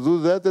 You do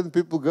that and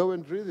people go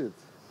and read it.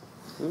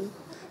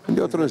 And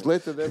you're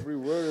translated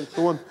everywhere and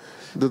so on.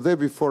 The day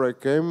before I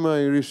came,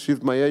 I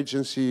received my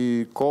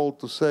agency call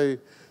to say,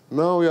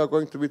 now we are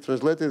going to be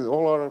translated in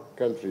all our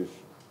countries.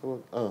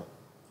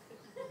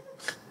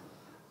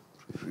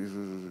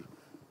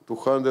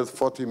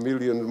 240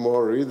 million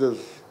more readers.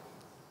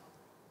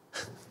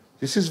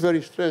 This is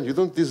very strange. You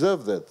don't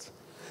deserve that.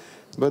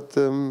 But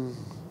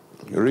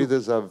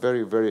readers are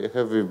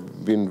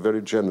have been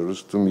very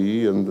generous to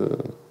me,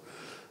 and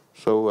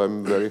so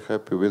I'm very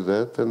happy with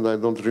that. And I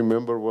don't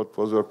remember what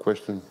was your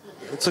question.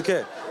 It's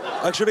okay.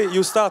 Actually,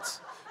 you start.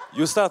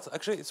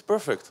 Actually, it's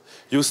perfect.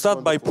 You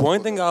start by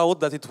pointing out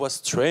that it was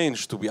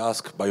strange to be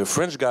asked by a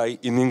French guy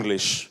in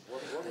English,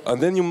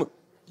 and then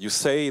you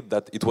say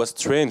that it was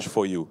strange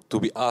for you to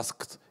be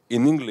asked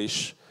in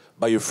English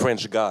by a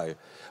French guy.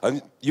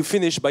 And you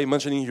finish by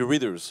mentioning your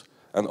readers.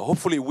 And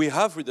hopefully we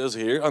have readers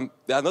here, and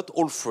they are not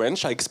all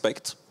French, I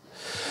expect.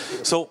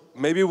 So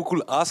maybe we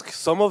could ask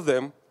some of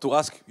them to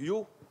ask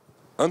you,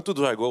 and to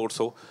Drago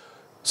also,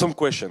 some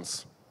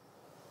questions.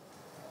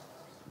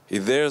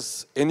 If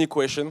there's any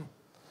question,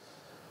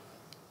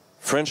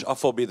 French are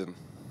forbidden.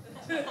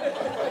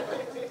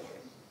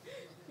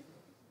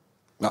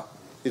 No.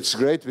 It's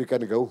great, we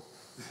can go.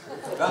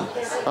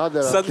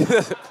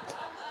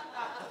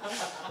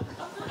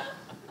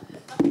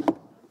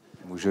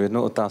 Můžu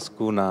jednu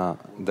otázku na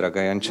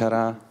Draga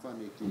Jančara?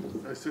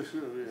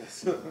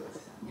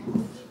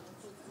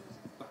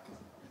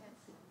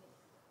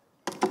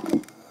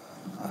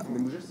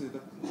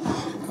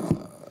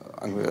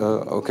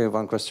 Okay,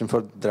 one question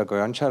for Drago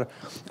Jančar.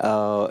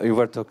 You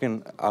were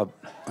talking about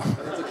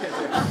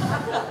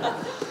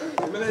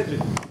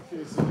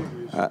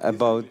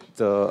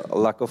the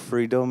lack of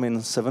freedom in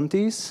the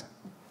 70s.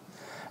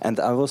 And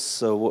I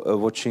was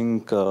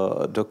watching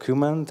a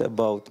document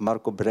about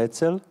Marco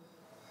Brezel,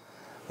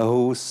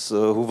 who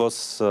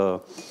was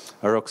a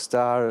rock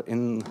star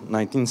in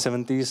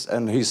 1970s,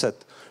 and he said,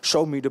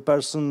 show me the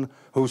person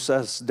who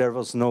says there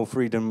was no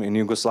freedom in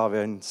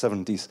Yugoslavia in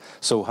 70s.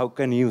 So how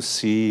can you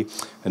see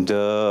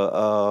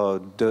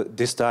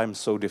this time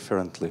so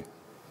differently?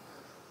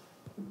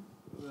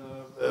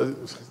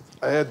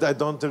 I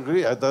don't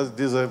agree. I must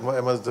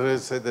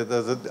say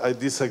that I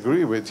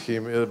disagree with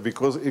him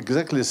because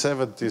exactly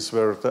 70s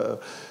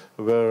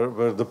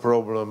were the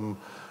problem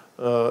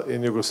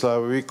in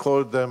Yugoslavia. We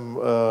called them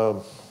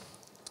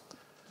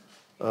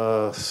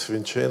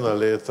svinčena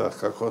leta,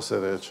 kako se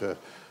reče?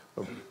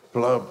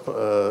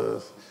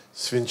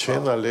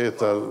 Svinčena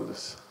leta.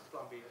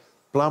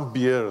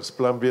 Plumbeers,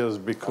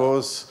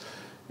 because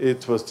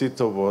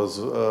Tito was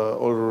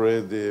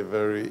already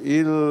very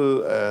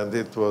ill, and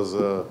it was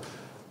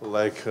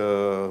like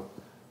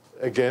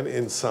again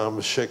in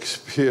some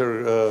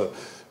Shakespeare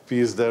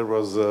piece there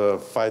was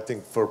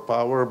fighting for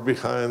power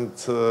behind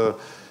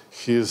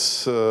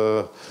his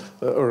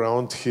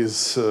around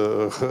his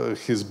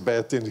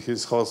bed in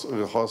his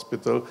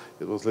hospital.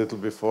 It was a little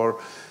before,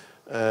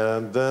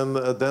 and then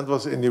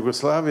was in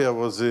Yugoslavia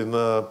was in.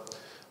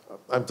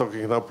 I'm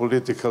talking now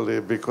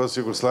politically, because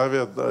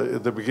Yugoslavia,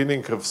 at the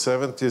beginning of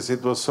 70s,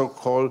 it was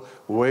so-called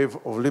wave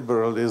of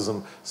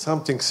liberalism,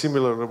 something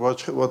similar to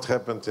what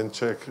happened in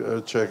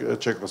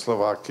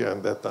Czechoslovakia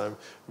at that time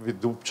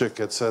with Dubček,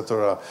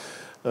 etc.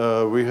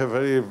 We have a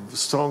very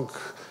strong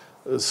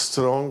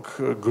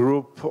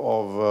group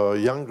of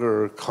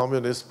younger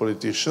communist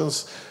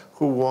politicians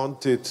who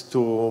wanted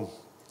to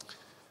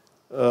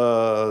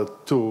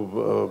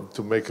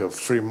to make a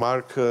free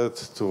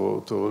market,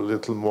 to a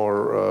little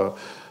more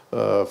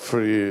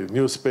free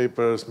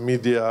newspapers,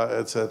 media,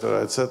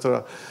 etc.,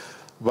 etc.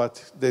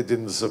 But they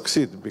didn't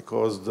succeed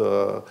because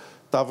the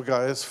tough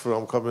guys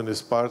from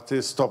Communist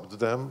Party stopped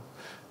them.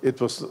 It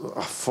was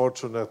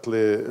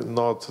fortunately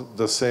not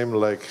the same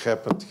like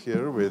happened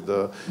here with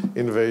the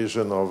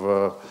invasion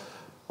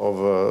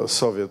of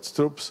Soviet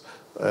troops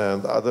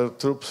and other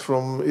troops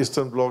from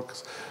Eastern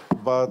blocs.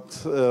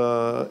 But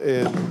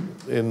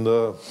in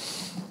the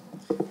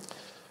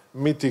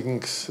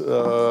meetings,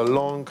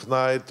 long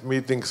night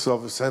meetings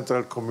of the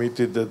Central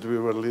Committee that we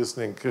were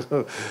listening,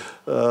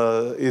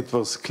 it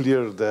was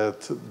clear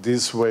that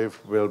this wave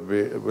will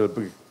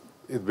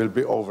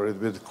be over.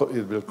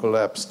 It will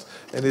collapse,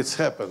 and it's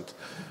happened.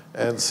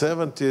 And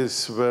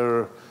 70s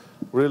were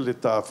really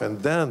tough,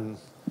 and then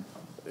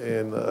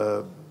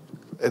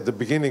at the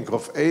beginning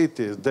of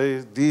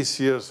 80s, these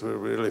years were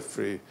really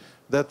free.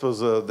 That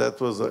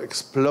was an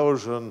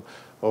explosion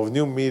of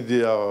new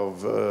media,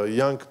 of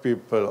young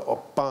people,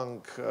 of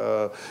punk,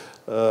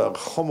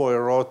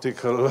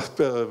 homoerotic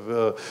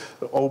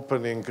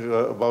opening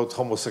about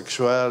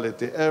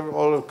homosexuality.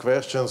 All the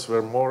questions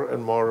were more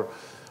and more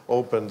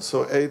open.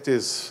 So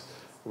 80s,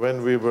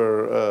 when we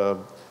were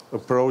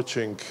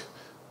approaching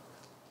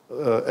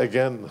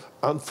again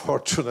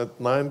unfortunate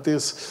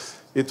 90s,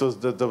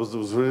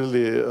 those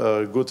really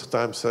good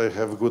times. I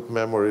have good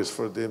memories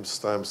for these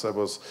times. I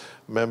was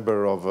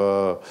member of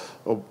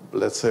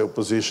let's say,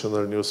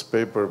 oppositional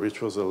newspaper,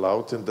 which was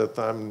allowed in that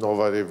time,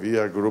 Nova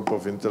Revija, a group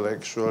of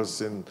intellectuals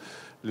in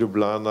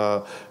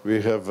Ljubljana.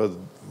 We have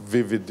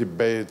vivid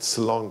debates,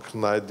 long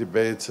night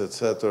debates,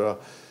 etc.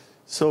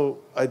 So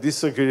I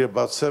disagree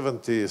about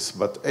 70s,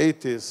 but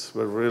 80s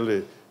were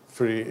really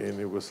free in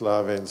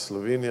Yugoslavia and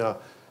Slovenia,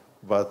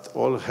 but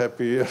all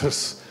happy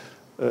years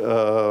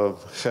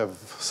have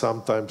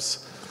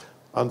sometimes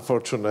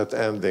unfortunate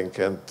ending,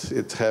 and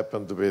it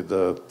happened with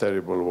the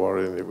terrible war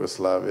in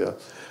Yugoslavia.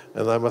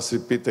 And I must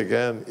repeat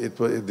again, it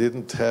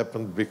didn't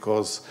happen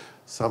because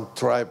some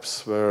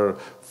tribes were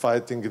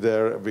fighting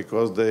there,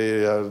 because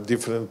they are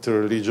different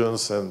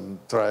religions and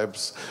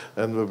tribes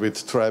and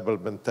with tribal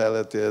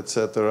mentality,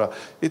 etc.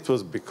 It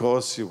was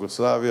because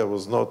Yugoslavia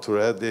was not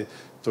ready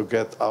to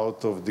get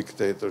out of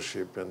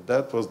dictatorship, and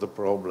that was the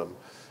problem.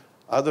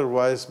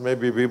 Otherwise,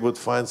 maybe we would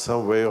find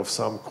some way of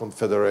some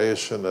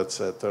confederation,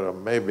 etc.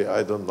 Maybe,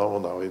 I don't know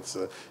now, it's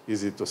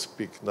easy to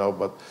speak now,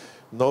 but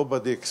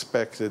nobody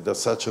expected that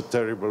such a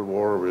terrible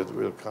war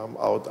will come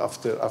out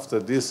after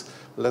this,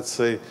 let's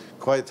say,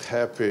 quite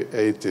happy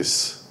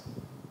 80s.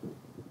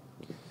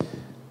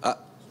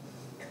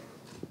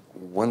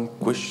 One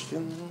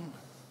question.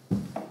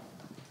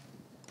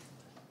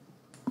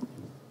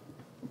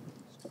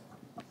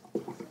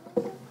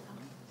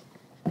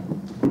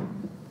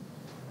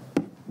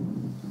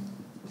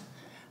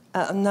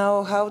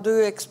 Now, how do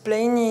you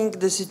explaining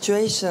the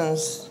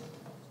situations,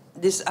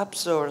 this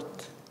absurd?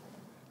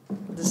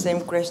 The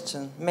same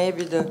question.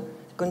 Maybe the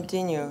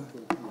continue.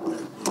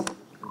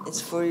 It's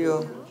for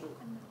you.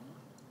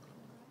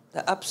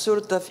 The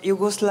absurd of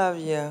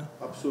Yugoslavia.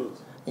 Absurd.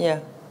 Yeah,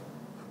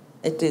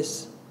 it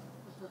is.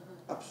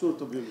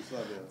 Absurd of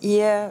Yugoslavia.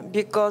 Yeah,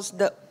 because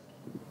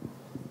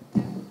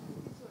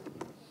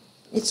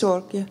it's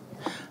work. Yeah.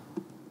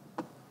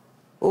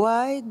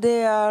 Why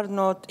they are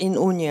not in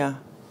Unia?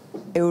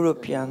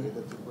 European.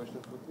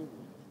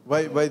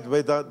 Why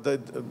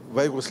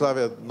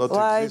Yugoslavia not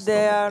Why exist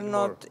they are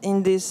anymore? not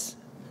in this?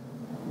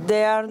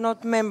 They are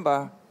not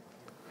member.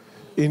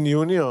 In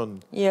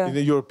Union? Yeah. In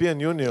the European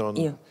Union?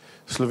 Yeah.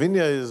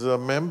 Slovenia is a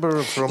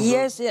member from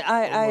Yes, the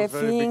I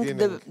very think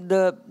beginning.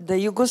 the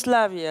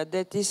Yugoslavia,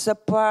 that is a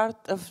part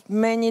of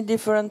many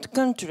different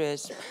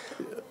countries,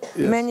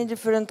 Yes. many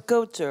different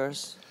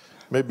cultures,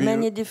 Maybe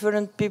many you,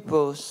 different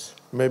peoples.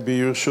 maybe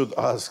you should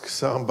ask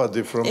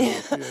somebody from the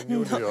European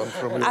Union,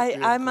 from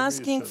European I'm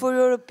asking Commission. for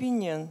your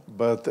opinion.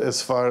 But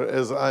as far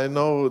as I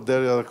know,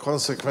 there are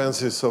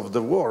consequences of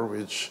the war,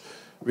 which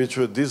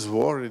this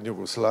war in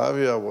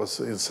Yugoslavia was,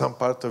 in some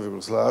part of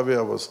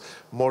Yugoslavia, was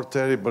more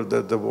terrible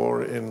than the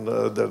war in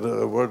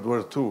the World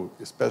War II,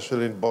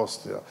 especially in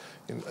Bosnia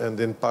and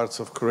in parts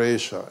of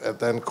Croatia, and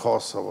then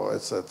Kosovo,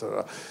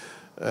 etc.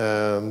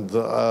 And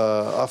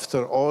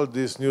after all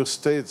these new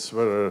states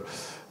were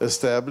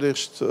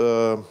established,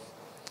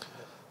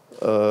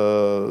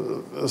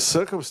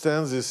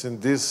 circumstances in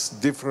these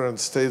different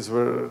states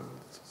were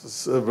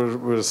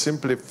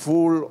simply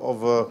full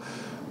of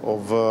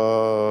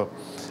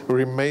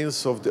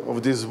remains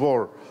of this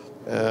war,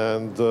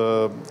 and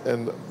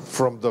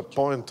from the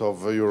point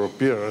of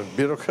European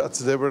bureaucrats,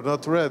 they were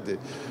not ready.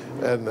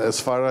 And as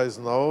far as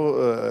I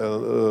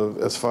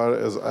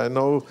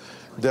know,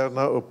 they are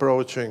now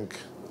approaching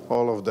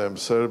all of them: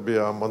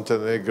 Serbia,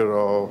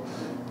 Montenegro,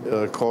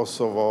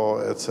 Kosovo,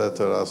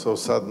 etc. So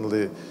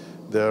suddenly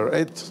there are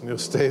 8 new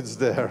states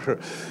there,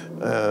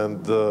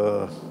 and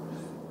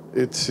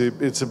it's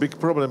a big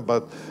problem.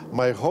 But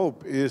my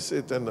hope is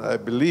and I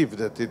believe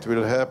that it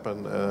will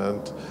happen.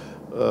 And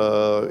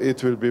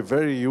it will be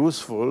very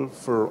useful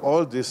for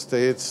all these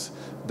states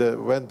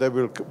when they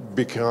will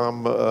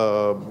become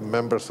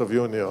members of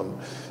Union,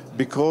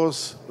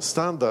 because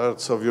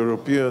standards of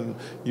European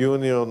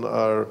Union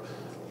are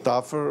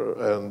tougher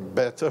and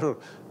better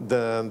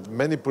than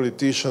many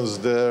politicians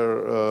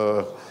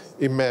there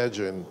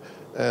imagine.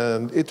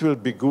 And it will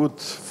be good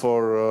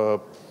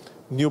for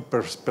new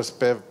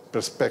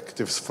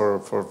perspectives for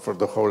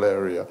the whole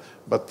area.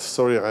 But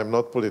sorry, I'm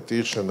not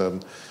politician,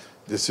 and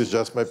this is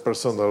just my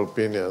personal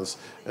opinions.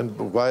 And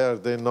why are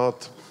they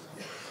not?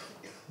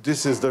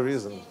 This is the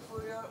reason.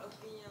 For your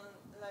opinion,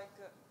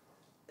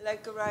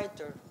 like a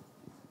writer,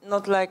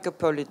 not like a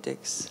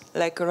politics,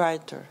 like a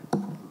writer.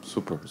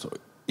 Super. So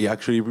he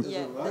actually.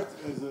 Yeah,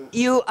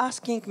 you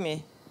asking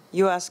me.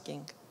 You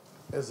asking.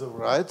 As a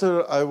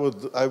writer, I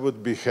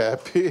would be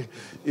happy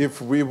if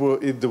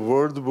the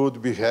world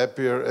would be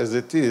happier as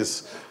it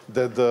is,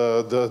 that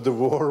the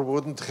war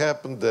wouldn't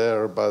happen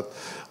there. But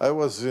I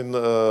was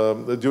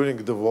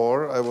during the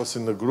war, I was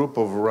in a group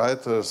of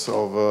writers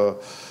of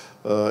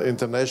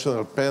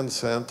International Pen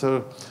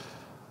Center.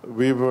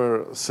 We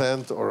were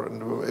sent, or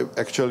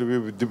actually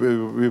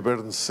we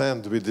weren't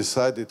sent. We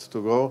decided to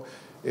go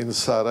in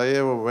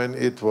Sarajevo when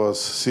it was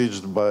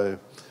sieged by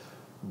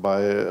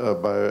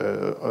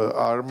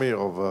army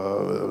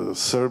of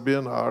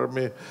Serbian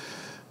army,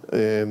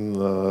 and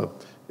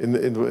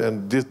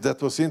that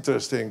was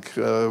interesting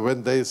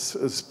when they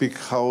speak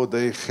how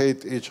they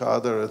hate each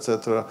other,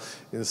 etc.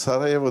 In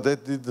Sarajevo, they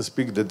didn't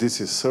speak that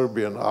this is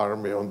Serbian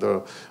army on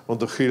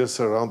the hills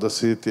around the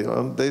city,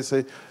 and they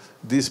say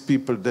these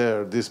people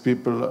there, these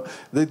people,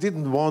 they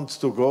didn't want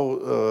to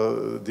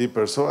go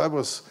deeper. So I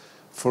was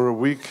for a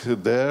week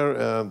there,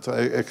 and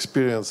I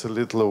experienced a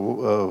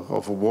little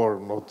of a war,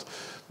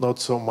 not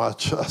so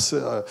much as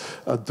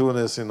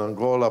Antunes in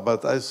Angola,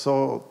 but I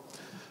saw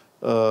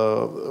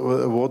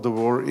what the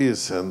war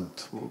is and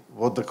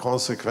what the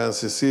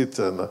consequences it,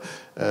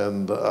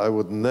 and I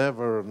would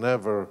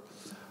never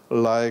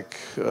like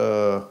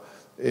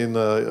in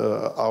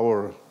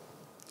our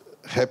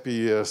happy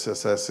years,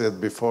 as I said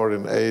before,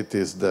 in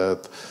 '80s,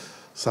 that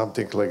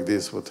something like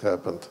this would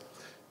happen.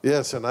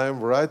 Yes, and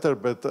I'm a writer,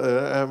 but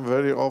I'm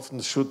very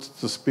often should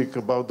to speak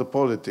about the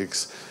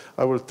politics.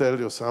 I will tell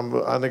you some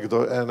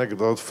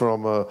anecdote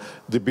from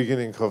the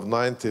beginning of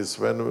 '90s,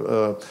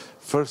 when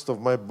first of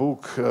my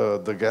book,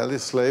 The Galley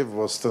Slave,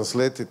 was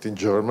translated in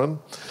German,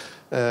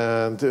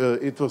 and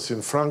it was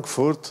in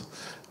Frankfurt,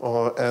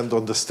 and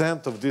on the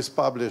stand of this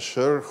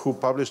publisher, who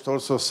published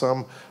also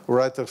some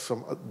writers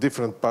from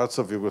different parts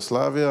of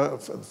Yugoslavia,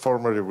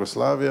 former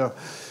Yugoslavia,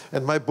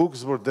 and my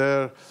books were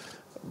there,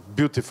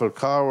 beautiful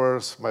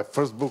covers, my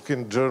first book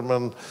in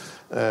German,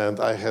 and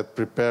I had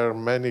prepared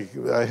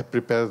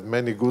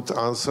many good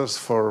answers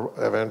for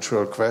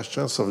eventual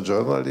questions of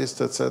journalists,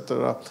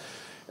 etc.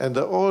 And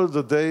all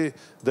the day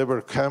there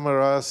were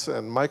cameras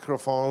and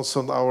microphones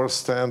on our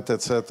stand,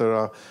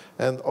 etc.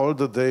 And all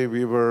the day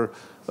we were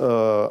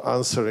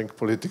answering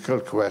political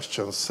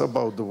questions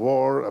about the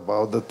war,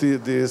 about the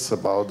TDs,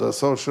 about the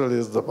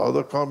socialists, about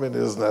the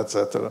communism,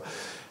 etc.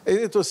 And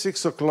it was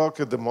 6 o'clock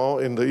in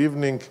the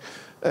evening,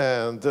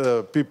 and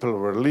people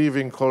were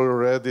leaving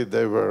already.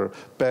 They were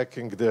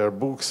packing their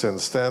books and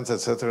stands,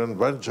 etc. And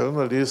one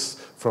journalist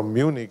from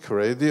Munich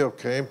radio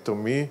came to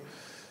me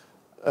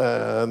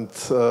and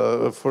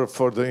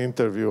for the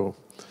interview.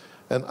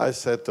 And I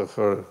said to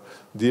her,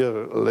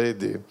 "Dear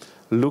lady,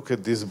 look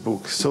at this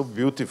book, so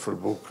beautiful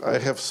book. I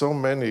have so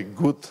many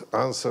good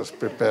answers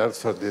prepared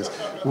for this.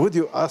 Would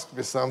you ask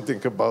me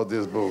something about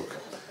this book?"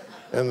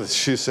 And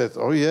she said,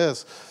 "Oh,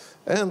 yes.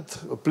 And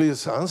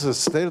please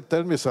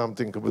tell me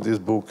something about this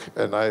book."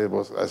 And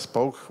I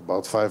spoke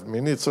about 5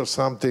 minutes or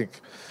something.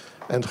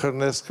 And her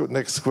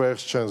next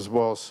question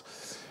was,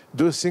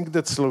 "Do you think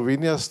that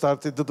Slovenia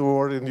started the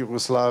war in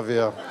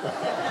Yugoslavia?"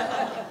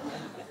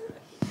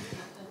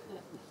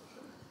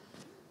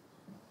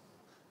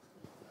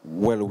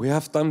 Well, we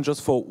have time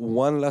just for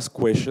one last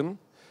question,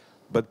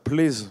 but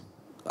please,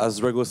 as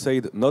Drago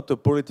said, not a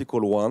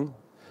political one.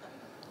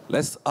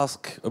 Let's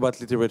ask about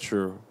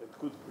literature. It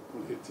could be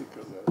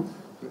political.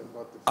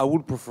 I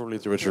would prefer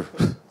literature.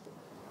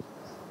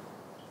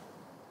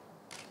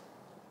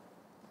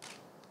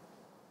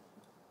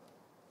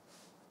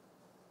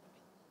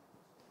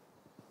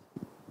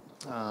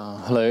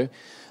 Hello.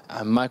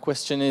 My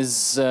question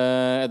is,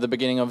 at the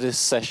beginning of this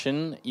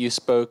session, you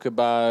spoke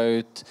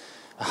about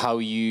how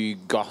you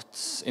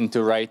got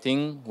into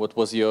writing. What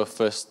was your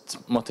first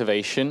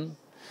motivation?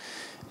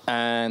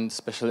 And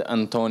especially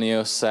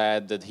António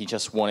said that he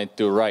just wanted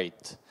to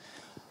write.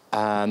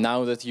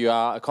 Now that you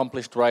are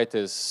accomplished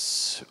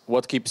writers,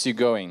 what keeps you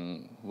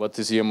going? What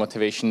is your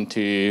motivation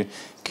to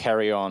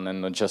carry on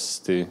and not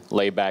just to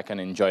lay back and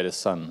enjoy the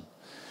sun?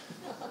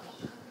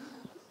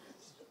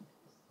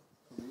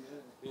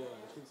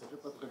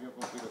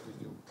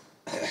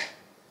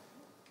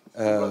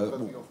 Voilà,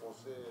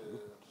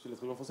 tu as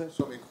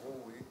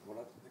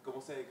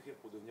commencé à écrire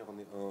pour devenir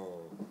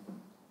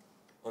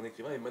un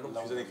écrivain, et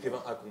maintenant tu es un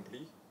écrivain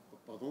accompli.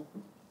 Pardon?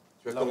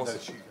 Tu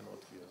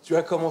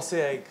as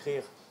commencé à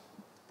écrire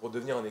pour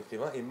devenir un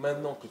écrivain? Et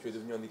maintenant que tu es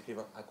devenu un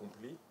écrivain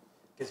accompli,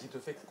 qu'est-ce qui te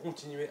fait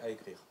continuer à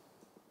écrire?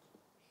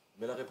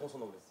 Mais la réponse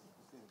en anglais.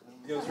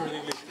 The answer in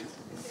English, please.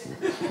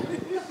 I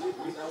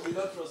will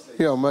not translate.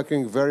 You're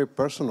making very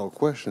personal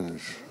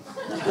questions.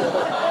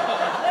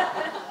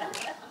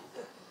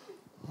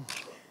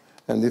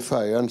 And if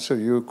I answer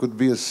you, it could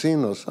be a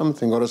sin or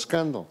something, or a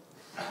scandal.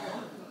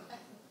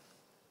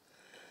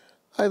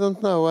 I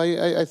don't know.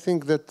 I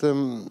think that,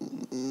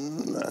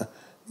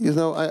 you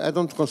know, I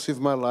don't conceive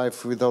my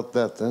life without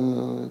that.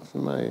 And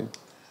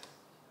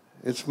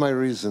it's my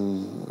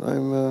reason.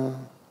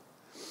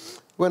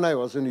 When I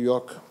was in New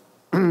York,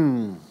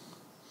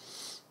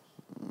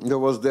 there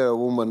was there a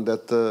woman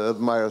that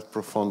admired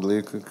profoundly.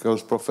 It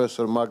was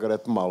Professor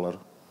Margaret Mahler.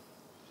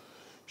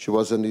 She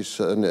was a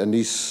niece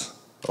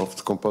of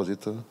the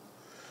compositor.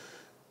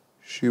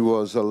 She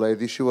was a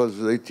lady. She was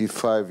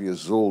 85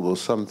 years old or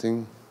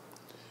something,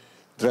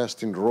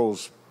 dressed in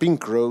rose,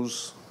 pink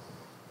rose,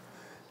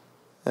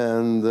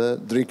 and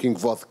drinking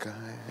vodka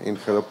in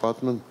her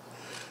apartment.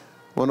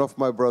 One of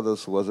my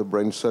brothers, who was a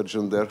brain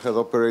surgeon there, had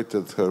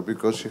operated her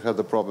because she had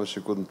a problem,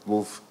 she couldn't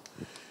move.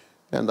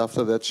 And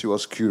after that, she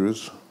was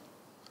curious.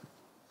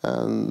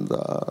 And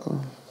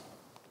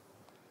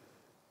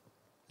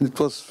it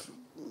was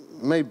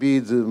maybe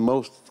the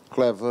most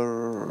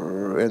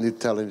clever and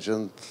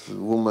intelligent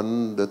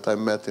woman that I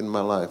met in my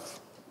life.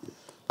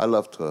 I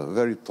loved her,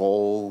 very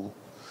tall.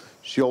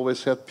 She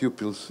always had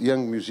pupils,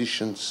 young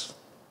musicians,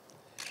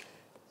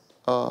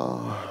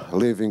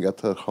 living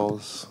at her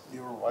house.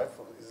 Your wife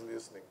is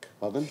listening.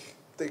 Pardon?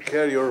 Take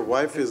care, your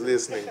wife is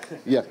listening.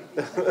 Yeah.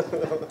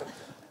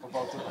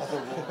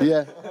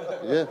 Yeah,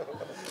 yeah,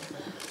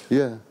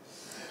 yeah.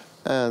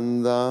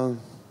 And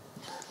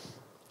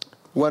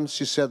once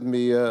she said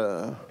me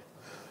a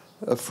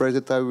phrase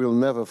that I will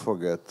never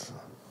forget.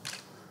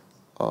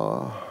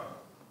 I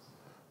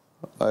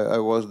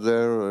was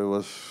there. It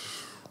was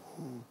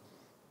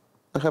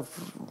at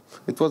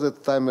the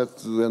time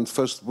when the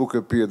first book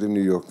appeared in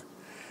New York,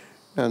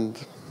 and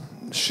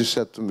she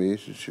said to me,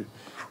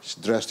 she's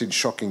dressed in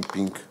shocking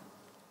pink.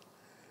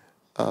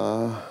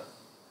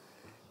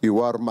 You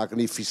are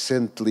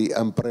magnificently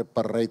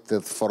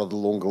unpreparated for the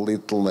long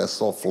littleness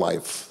of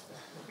life.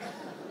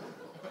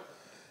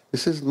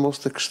 This is the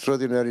most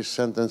extraordinary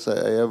sentence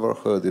I ever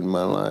heard in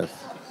my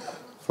life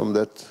from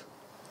that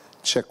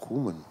Czech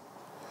woman.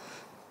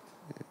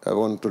 I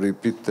want to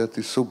repeat that.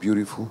 It's so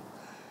beautiful.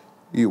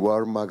 You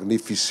are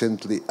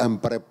magnificently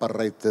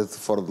unpreparated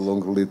for the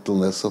long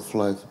littleness of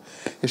life.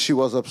 And she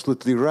was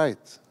absolutely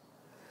right.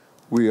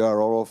 We are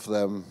all of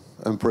them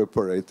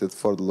unpreparated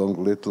for the long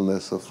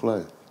littleness of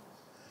life.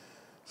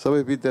 So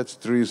maybe that's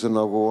the reason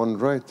I go on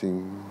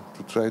writing,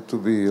 to try to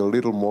be a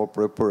little more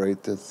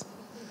preparated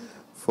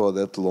for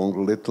that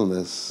long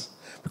littleness.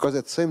 Because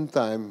at the same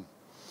time,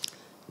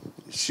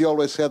 she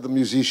always had the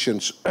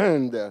musicians,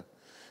 and at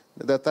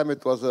that time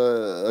it was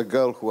a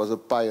girl who was a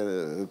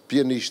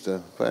pianist.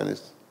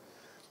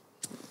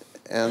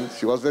 And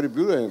she was very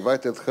beautiful. I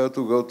invited her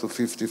to go to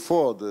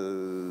 54,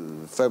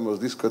 the famous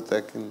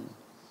discotheque in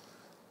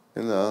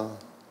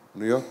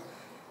New York.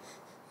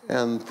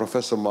 And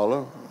Professor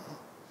Mahler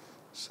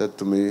said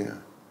to me,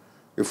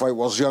 if I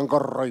was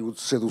younger, I would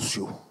seduce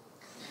you.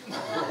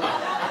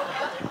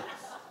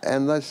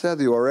 And I said,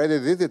 you already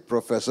did it,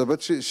 Professor.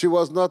 But she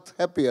was not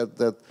happy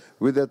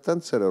with that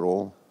answer at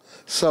all.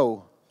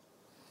 So,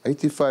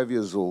 85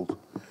 years old,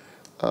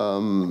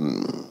 a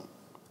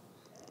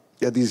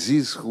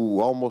disease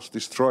who almost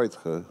destroyed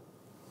her,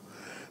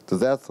 the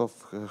death of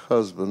her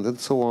husband, and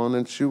so on.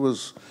 And she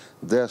was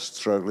there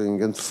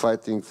struggling and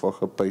fighting for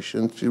her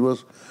patient. She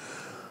was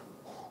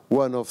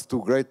one of the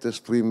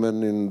greatest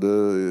women in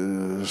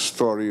the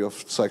story of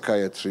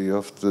psychiatry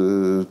of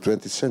the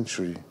 20th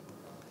century.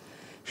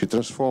 She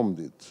transformed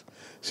it.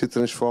 She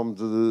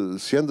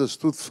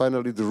understood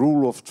finally the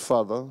rule of the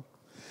father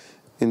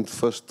in the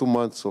first 2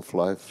 months of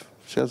life.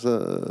 She has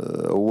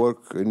a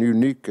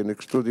unique and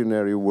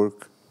extraordinary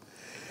work.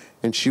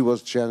 And she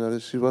was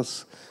generous. She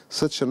was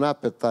such an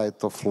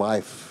appetite of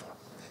life.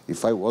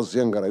 If I was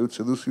younger, I would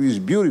seduce you. It's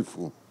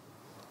beautiful.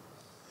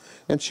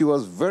 And she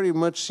was very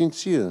much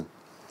sincere.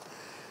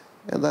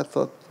 And I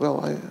thought, well,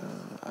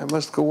 I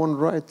must go on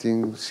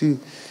writing. See,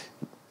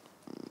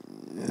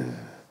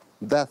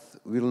 death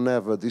will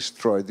never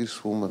destroy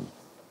this woman.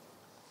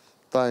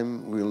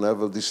 Time will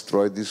never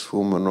destroy this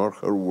woman or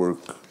her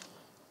work.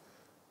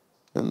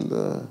 And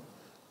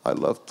I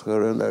loved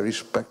her and I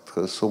respect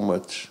her so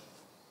much.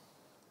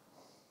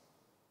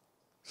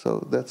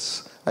 So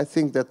I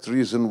think that's the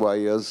reason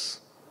why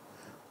us,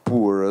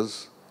 poor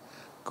us,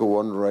 go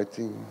on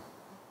writing.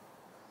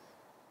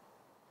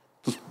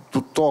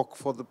 To talk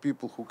for the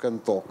people who can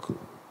talk.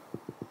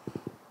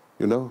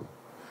 You know?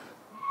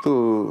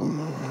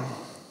 To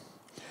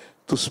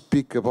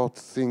speak about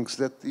things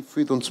that if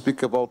we don't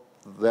speak about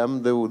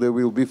them, they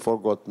will be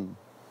forgotten.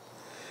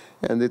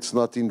 And it's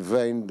not in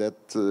vain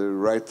that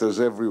writers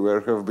everywhere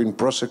have been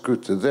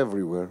prosecuted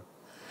everywhere.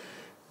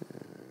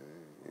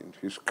 In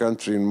his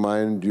country in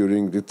mind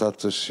during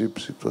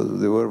dictatorships.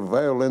 They were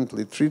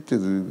violently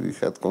treated. We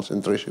had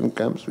concentration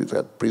camps, we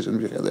had prison,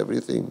 we had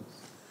everything.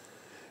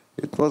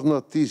 It was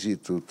not easy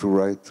to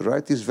write. To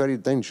write is very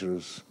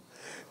dangerous.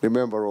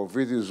 Remember,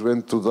 Ovidius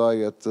went to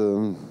die at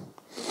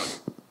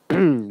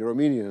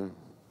Romania,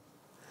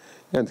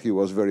 and he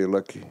was very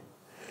lucky.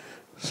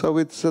 So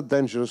it's a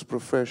dangerous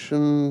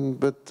profession,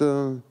 but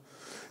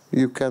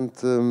you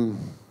can't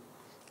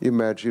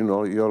imagine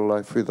your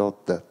life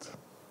without that.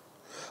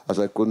 As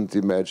I couldn't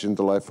imagine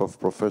the life of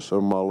Professor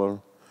Mahler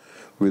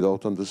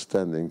without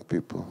understanding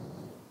people.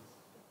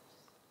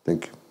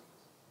 Thank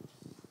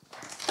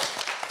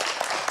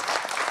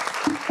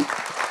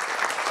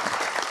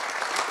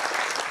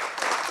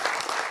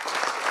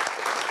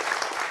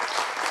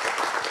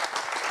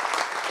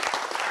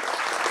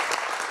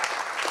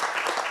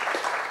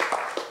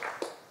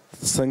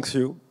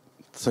you.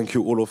 Thank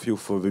you all of you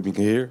for being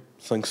here.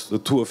 Thanks the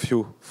two of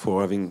you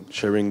for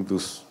sharing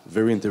those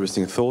very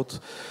interesting thoughts.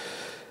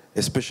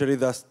 Especially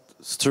that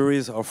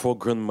stories are for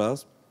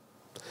grandmas,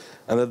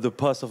 and that the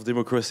path of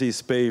democracy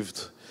is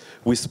paved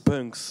with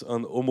punks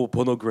and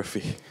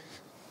homopornography.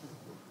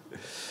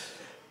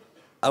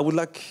 I would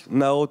like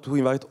now to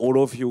invite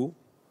all of you,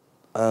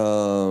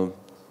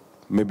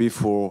 maybe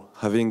for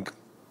having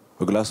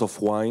a glass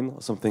of wine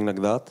or something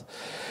like that.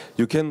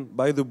 You can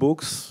buy the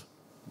books,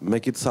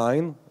 make it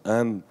sign,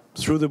 and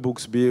through the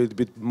books be a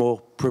bit more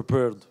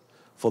prepared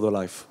for the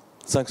life.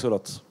 Thanks a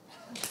lot.